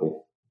another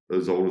level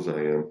as old as I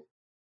am.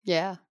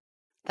 Yeah.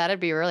 That'd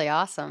be really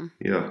awesome.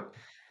 Yeah.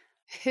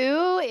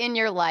 Who in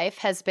your life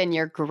has been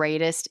your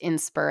greatest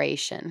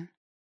inspiration?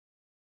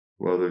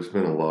 Well, there's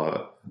been a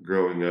lot.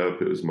 Growing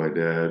up, it was my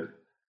dad,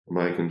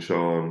 Mike and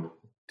Sean,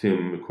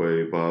 Tim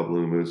McQuay, Bob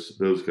Loomis,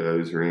 those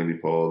guys, Randy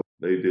Paul.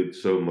 They did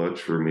so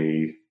much for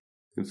me.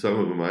 And some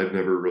of them I'd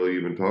never really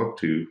even talked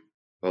to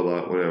a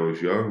lot when I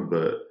was young,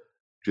 but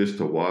just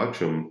to watch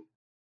them,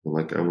 I'm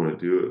like, I want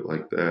to do it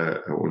like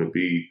that. I want to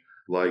be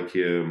like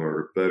him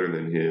or better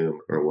than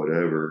him or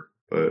whatever.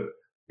 But,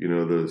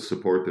 the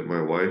support that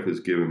my wife has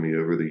given me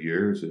over the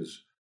years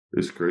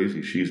is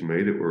crazy. She's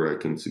made it where I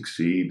can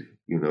succeed,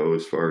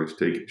 as far as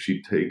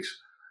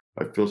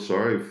I feel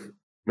sorry,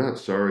 not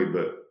sorry,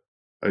 but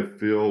I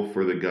feel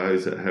for the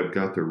guys that have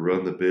got to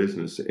run the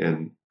business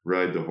and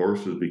ride the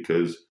horses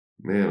because,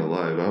 man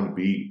alive, I'm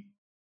beat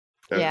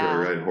after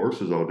I ride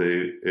horses all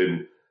day.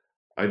 And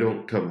I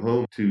don't come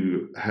home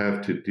to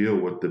have to deal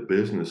with the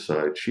business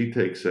side. She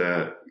takes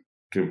that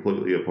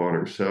completely upon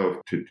herself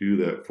to do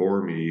that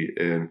for me.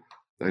 And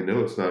I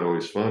know it's not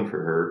always fun for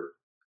her.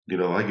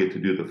 I get to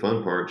do the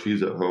fun part.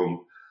 She's at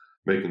home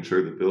making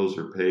sure the bills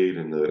are paid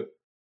and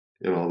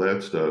all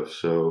that stuff.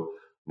 So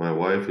my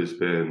wife has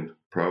been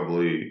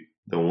probably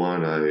the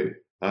one out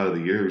of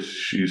the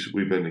years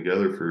we've been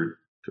together for,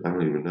 I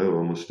don't even know,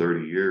 almost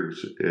 30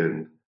 years.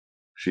 And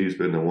she's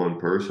been the one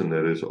person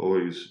that has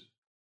always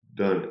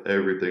done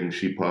everything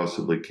she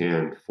possibly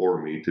can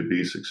for me to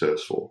be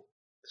successful.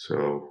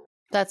 So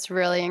that's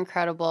really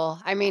incredible.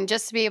 I mean,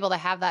 just to be able to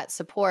have that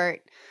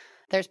support,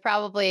 there's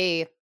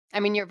probably,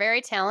 you're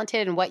very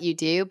talented in what you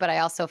do, but I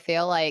also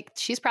feel like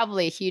she's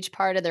probably a huge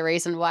part of the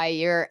reason why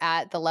you're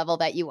at the level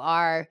that you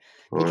are,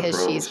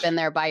 because she's been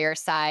there by your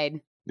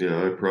side.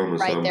 Yeah, I promise.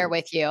 Right there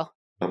with you.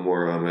 I'm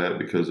where I'm at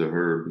because of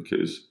her,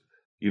 because,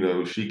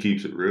 she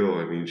keeps it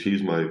real.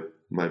 She's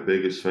my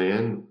biggest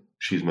fan.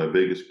 She's my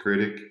biggest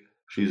critic.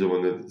 She's the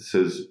one that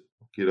says,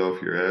 get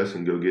off your ass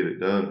and go get it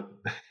done.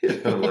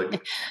 I'm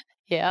like,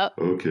 yeah.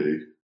 Okay.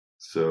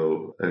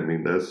 So,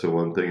 that's the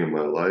one thing in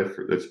my life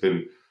that's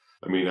been,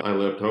 I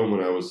left home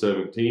when I was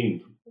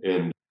 17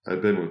 and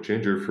I've been with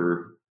Ginger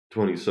for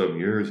 20 some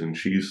years, and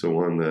she's the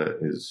one that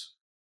has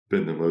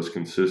been the most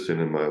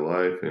consistent in my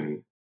life.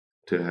 And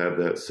to have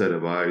that set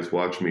of eyes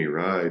watch me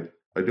ride,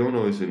 I don't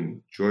always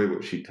enjoy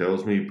what she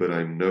tells me, but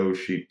I know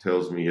she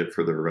tells me it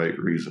for the right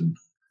reason.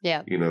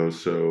 Yeah.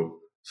 So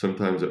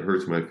sometimes it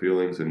hurts my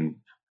feelings and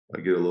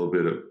I get a little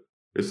bit of,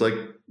 it's like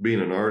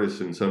being an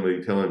artist and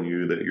somebody telling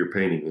you that your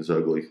painting is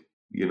ugly.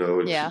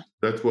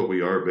 That's what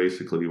we are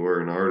basically.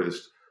 We're an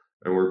artist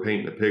and we're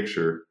painting a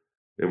picture.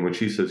 And when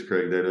she says,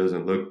 Craig, that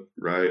doesn't look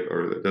right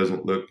or that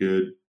doesn't look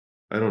good,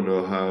 I don't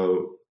know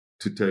how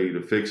to tell you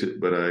to fix it,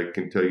 but I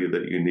can tell you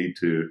that you need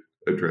to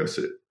address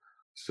it.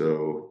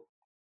 So,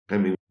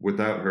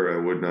 without her,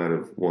 I would not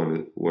have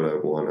wanted what I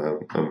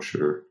want. I'm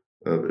sure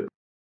of it.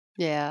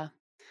 Yeah,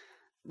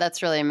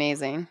 that's really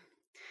amazing.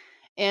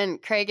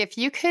 And Craig, if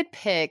you could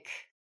pick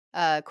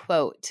a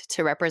quote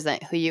to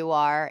represent who you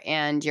are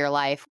and your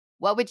life,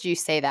 what would you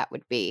say that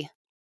would be?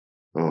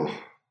 Oh,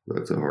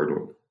 that's a hard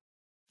one.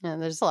 Yeah,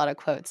 there's a lot of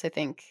quotes I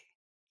think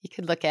you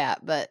could look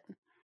at, but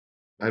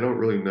I don't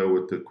really know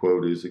what the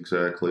quote is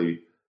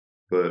exactly,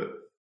 but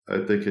I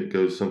think it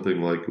goes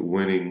something like,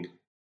 winning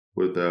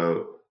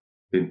without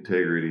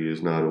integrity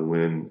is not a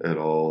win at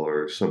all,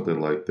 or something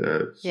like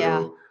that.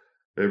 Yeah. So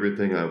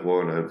everything I've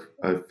won,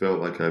 I've felt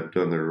like I've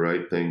done the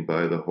right thing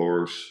by the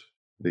horse,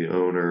 the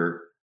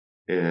owner,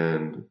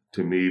 and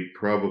to me,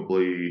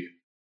 probably,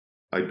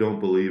 I don't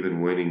believe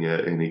in winning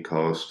at any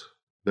cost.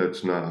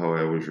 That's not how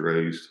I was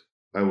raised.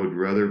 I would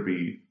rather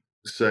be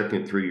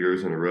second 3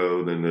 years in a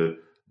row than to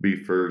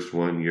be first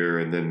 1 year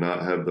and then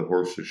not have the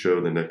horse to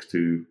show the next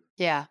two.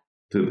 Yeah.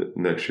 To the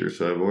next year.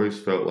 So I've always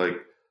felt like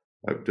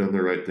I've done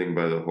the right thing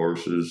by the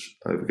horses.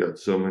 I've got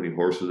so many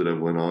horses that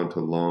have went on to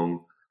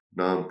long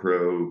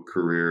non-pro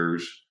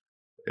careers,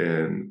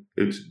 and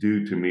it's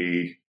due to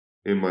me.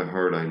 In my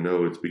heart, I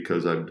know it's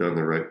because I've done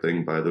the right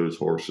thing by those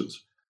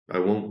horses. I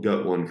won't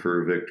gut one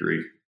for a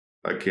victory.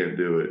 I can't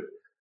do it.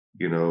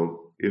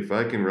 If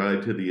I can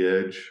ride to the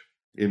edge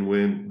and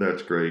win,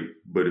 that's great.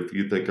 But if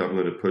you think I'm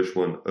going to push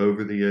one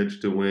over the edge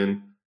to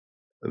win,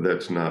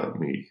 that's not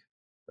me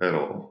at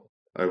all.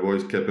 I've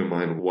always kept in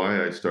mind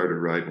why I started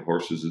riding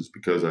horses is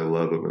because I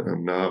love them, and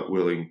I'm not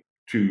willing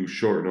to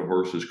shorten a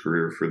horse's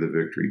career for the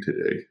victory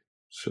today.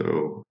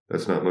 So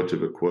that's not much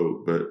of a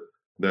quote, but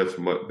that's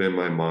been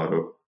my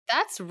motto.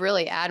 That's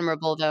really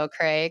admirable, though,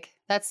 Craig.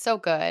 That's so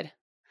good.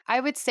 I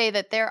would say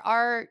that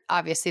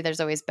there's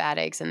always bad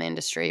eggs in the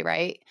industry,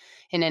 right?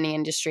 In any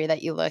industry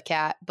that you look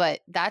at,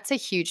 but that's a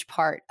huge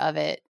part of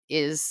it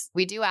is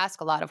we do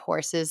ask a lot of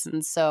horses.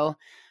 And so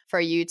for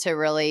you to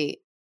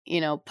really,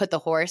 put the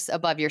horse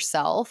above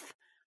yourself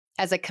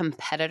as a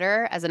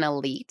competitor, as an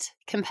elite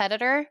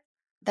competitor,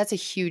 that's a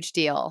huge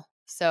deal.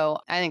 So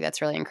I think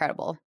that's really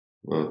incredible.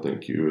 Well,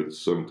 thank you.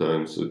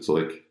 Sometimes it's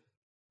like,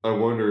 I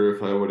wonder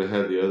if I would have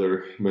had the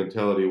other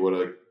mentality,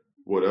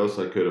 what else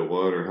I could have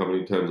won, or how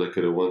many times I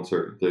could have won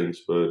certain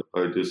things. But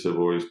I just have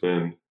always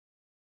been.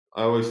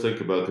 I always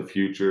think about the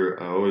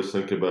future. I always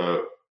think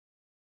about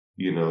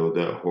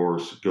that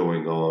horse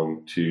going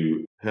on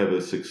to have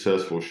a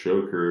successful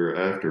show career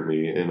after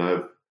me, and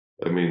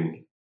I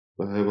mean,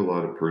 I have a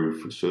lot of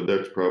proof. So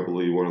that's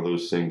probably one of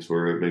those things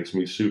where it makes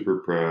me super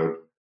proud.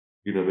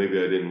 Maybe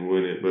I didn't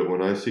win it, but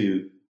when I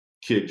see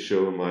kids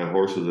showing my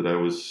horses that I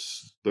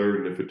was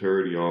third in the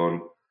fraternity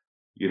on,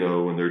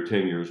 when they're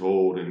 10 years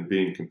old and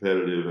being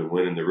competitive and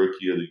winning the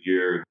rookie of the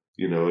year,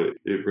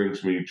 it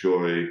brings me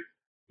joy.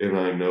 And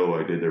I know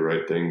I did the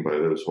right thing by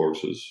those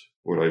horses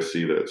when I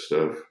see that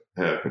stuff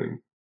happening.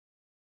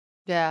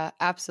 Yeah,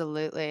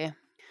 absolutely.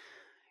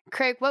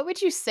 Craig, what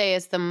would you say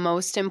is the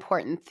most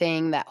important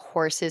thing that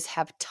horses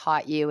have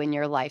taught you in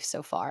your life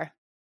so far?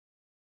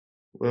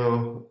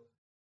 Well,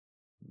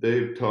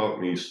 they've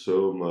taught me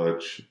so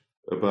much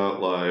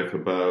about life,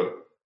 about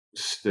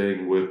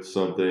staying with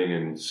something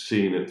and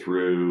seeing it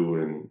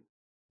through. And,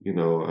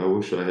 I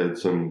wish I had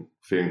some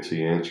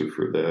fancy answer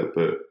for that,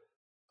 but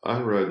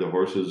I ride the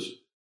horses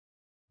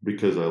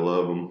because I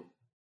love them.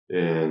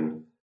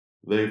 And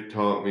they've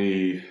taught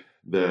me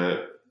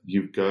that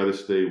you've got to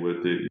stay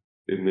with it.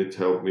 And it's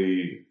helped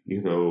me,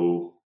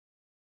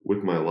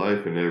 with my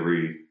life in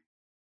every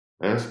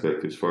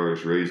aspect as far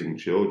as raising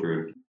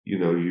children.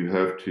 You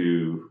have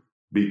to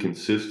be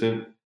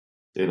consistent.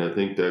 And I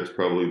think that's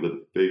probably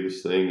the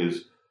biggest thing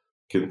is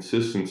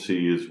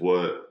consistency is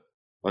what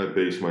I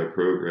base my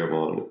program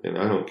on. And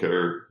I don't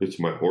care. It's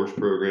my horse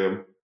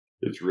program.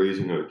 It's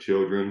raising our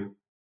children.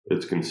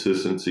 It's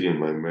consistency in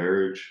my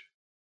marriage.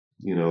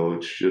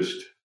 It's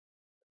just,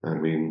 I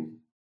mean,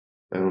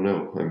 I don't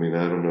know. I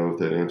don't know if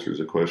that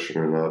answers a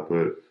question or not,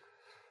 but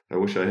I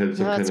wish I had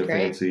some No, kind that's of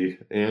great. fancy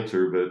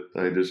answer,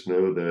 but I just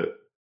know that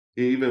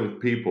even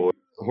with people,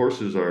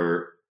 horses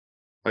are,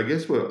 I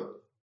guess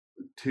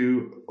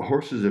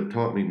horses have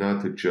taught me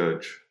not to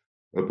judge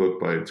a book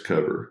by its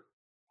cover.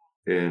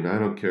 And I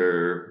don't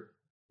care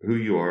who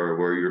you are,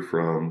 where you're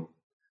from.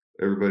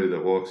 Everybody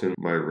that walks in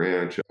my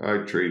ranch, I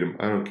treat them.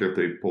 I don't care if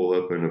they pull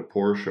up in a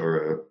Porsche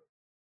or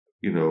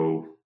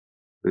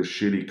a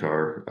shitty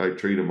car. I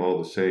treat them all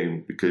the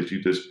same because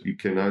you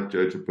cannot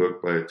judge a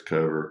book by its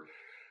cover.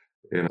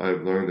 And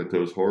I've learned that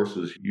those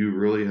horses, you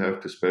really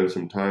have to spend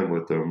some time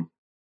with them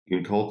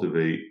and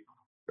cultivate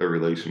a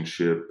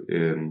relationship.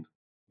 And,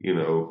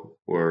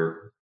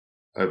 where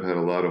I've had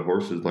a lot of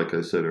horses, like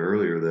I said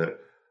earlier, that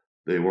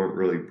they weren't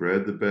really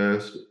bred the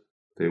best.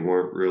 They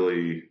weren't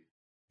really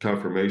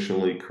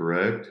conformationally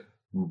correct,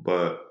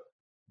 but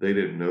they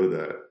didn't know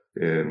that.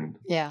 And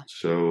Yeah,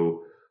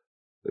 so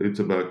it's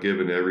about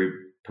giving every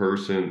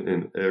person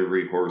and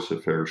every horse a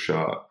fair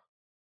shot.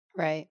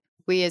 right.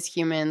 We as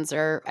humans,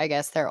 or I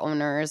guess their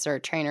owners or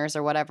trainers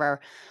or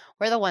whatever,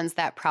 we're the ones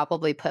that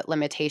probably put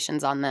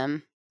limitations on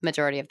them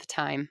majority of the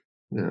time.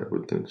 Yeah, I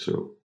would think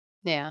so.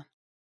 Yeah.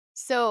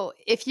 So,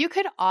 if you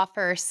could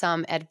offer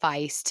some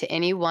advice to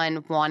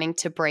anyone wanting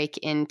to break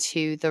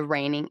into the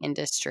reining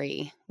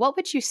industry, what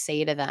would you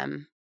say to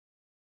them?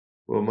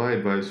 Well, my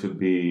advice would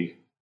be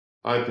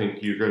I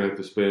think you're going to have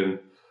to spend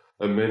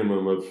a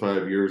minimum of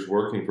 5 years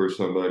working for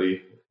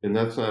somebody, and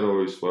that's not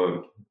always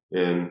fun.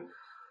 And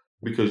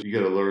because you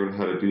got to learn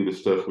how to do the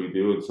stuff we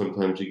do, and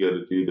sometimes you got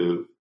to do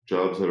the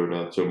jobs that are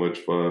not so much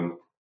fun.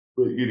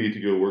 But you need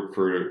to go work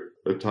for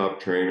a top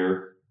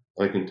trainer.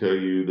 I can tell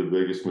you the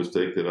biggest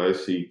mistake that I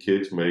see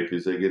kids make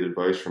is they get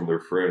advice from their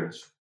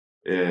friends,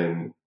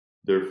 and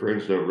their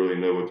friends don't really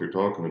know what they're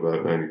talking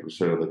about 90%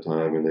 of the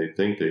time, and they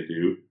think they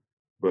do.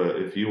 But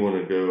if you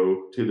want to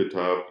go to the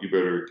top, you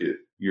better get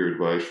your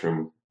advice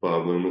from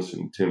Bob Loomis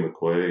and Tim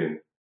McQuay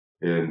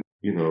and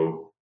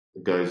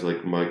guys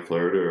like Mike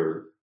Flaherty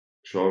or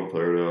Sean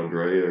Flaherty,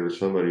 Andrea, or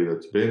somebody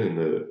that's been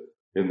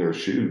in their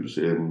shoes.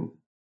 And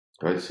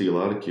I see a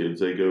lot of kids,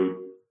 they go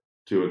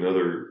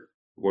to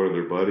one of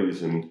their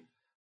buddies and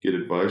get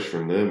advice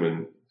from them,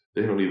 and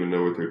they don't even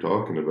know what they're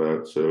talking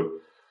about. So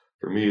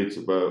for me, it's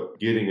about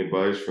getting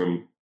advice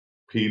from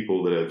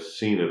people that have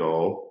seen it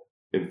all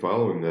and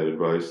following that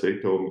advice. They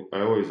told me,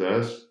 I always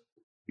ask,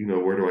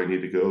 where do I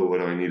need to go? What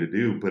do I need to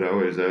do? But I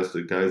always ask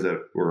the guys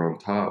that were on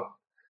top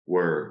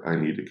where I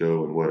need to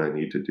go and what I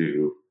need to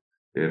do.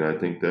 And I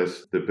think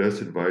that's the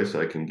best advice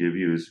I can give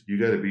you is you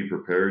got to be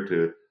prepared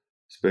to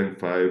spend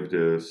 5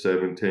 to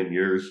 7, 10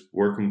 years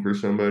working for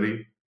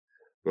somebody,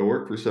 but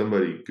work for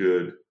somebody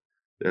good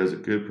that has a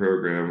good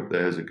program,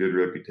 that has a good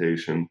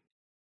reputation,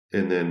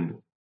 and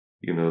then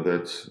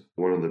That's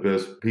one of the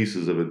best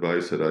pieces of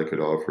advice that I could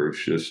offer is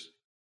just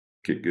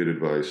get good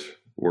advice,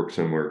 work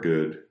somewhere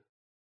good.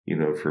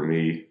 For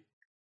me,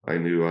 I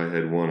knew I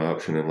had one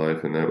option in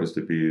life, and that was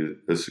to be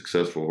a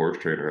successful horse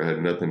trainer. I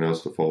had nothing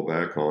else to fall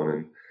back on.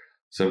 And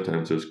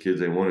sometimes those kids,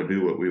 they want to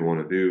do what we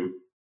want to do,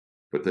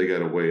 but they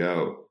got a way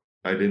out.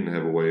 I didn't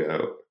have a way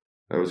out.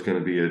 I was going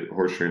to be a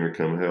horse trainer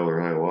come hell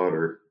or high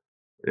water.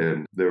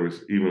 And there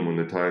was, even when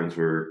the times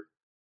were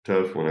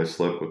tough, when I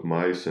slept with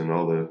mice and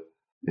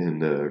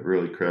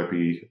really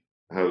crappy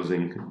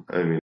housing,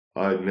 I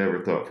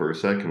never thought for a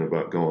second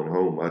about going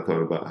home. I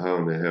thought about how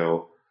in the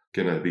hell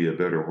can I be a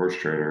better horse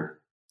trainer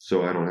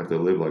so I don't have to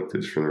live like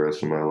this for the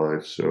rest of my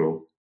life.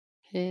 So,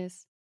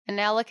 yes. And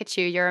now look at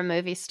you. You're a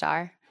movie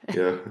star.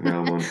 Yeah,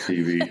 now I'm on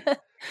TV.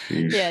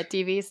 Yeah,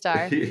 TV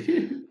star.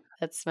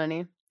 That's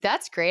funny.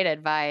 That's great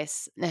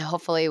advice.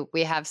 Hopefully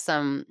we have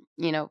some,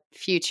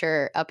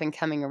 future up and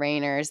coming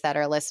reiners that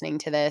are listening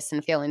to this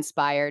and feel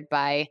inspired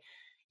by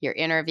your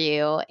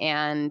interview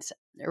and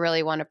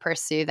really want to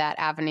pursue that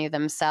avenue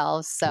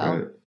themselves. So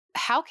Right.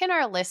 How can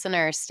our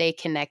listeners stay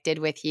connected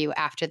with you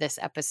after this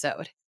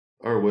episode?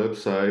 Our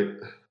website,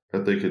 I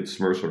think it's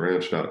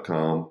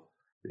SmercelRanch.com,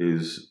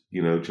 is,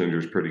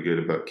 Ginger's pretty good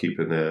about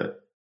keeping that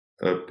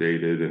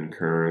updated and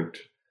current.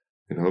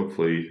 And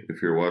hopefully,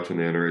 if you're watching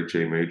the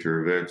NRHA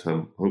major events,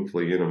 I'm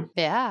hopefully in them.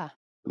 Yeah.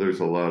 There's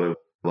a lot of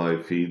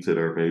live feeds at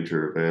our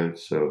major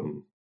events.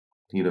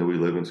 We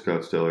live in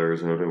Scottsdale,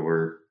 Arizona,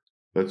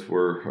 that's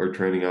where our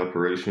training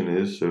operation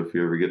is. So if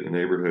you ever get in the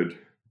neighborhood,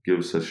 give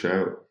us a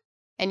shout.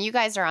 And you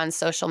guys are on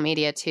social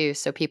media too,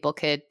 so people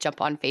could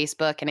jump on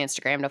Facebook and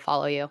Instagram to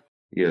follow you.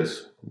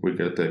 Yes, we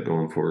got that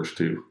going for us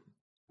too.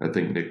 I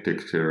think Nick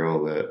takes care of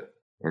all that,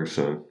 our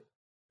son.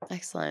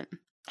 Excellent.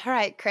 All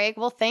right, Craig.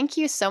 Well, thank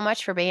you so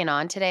much for being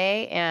on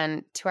today.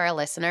 And to our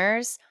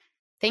listeners,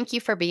 thank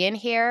you for being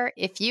here.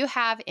 If you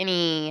have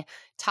any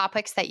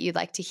topics that you'd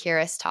like to hear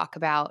us talk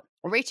about,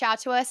 reach out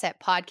to us at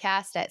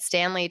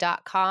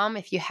podcast@stanley.com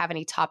if you have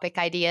any topic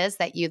ideas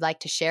that you'd like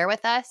to share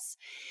with us.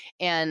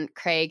 And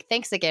Craig,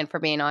 thanks again for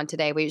being on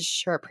today. We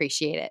sure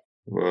appreciate it.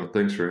 Well,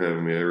 thanks for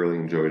having me. I really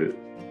enjoyed it.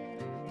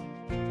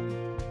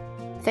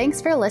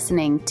 Thanks for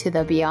listening to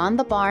the Beyond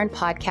the Barn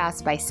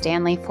podcast by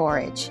Stanley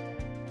Forage.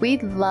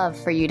 We'd love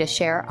for you to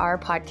share our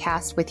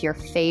podcast with your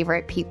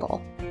favorite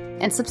people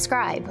and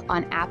subscribe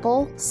on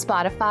Apple,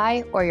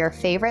 Spotify, or your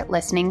favorite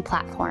listening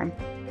platform.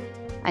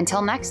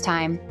 Until next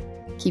time,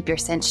 keep your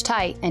cinch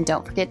tight and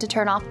don't forget to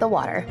turn off the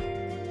water.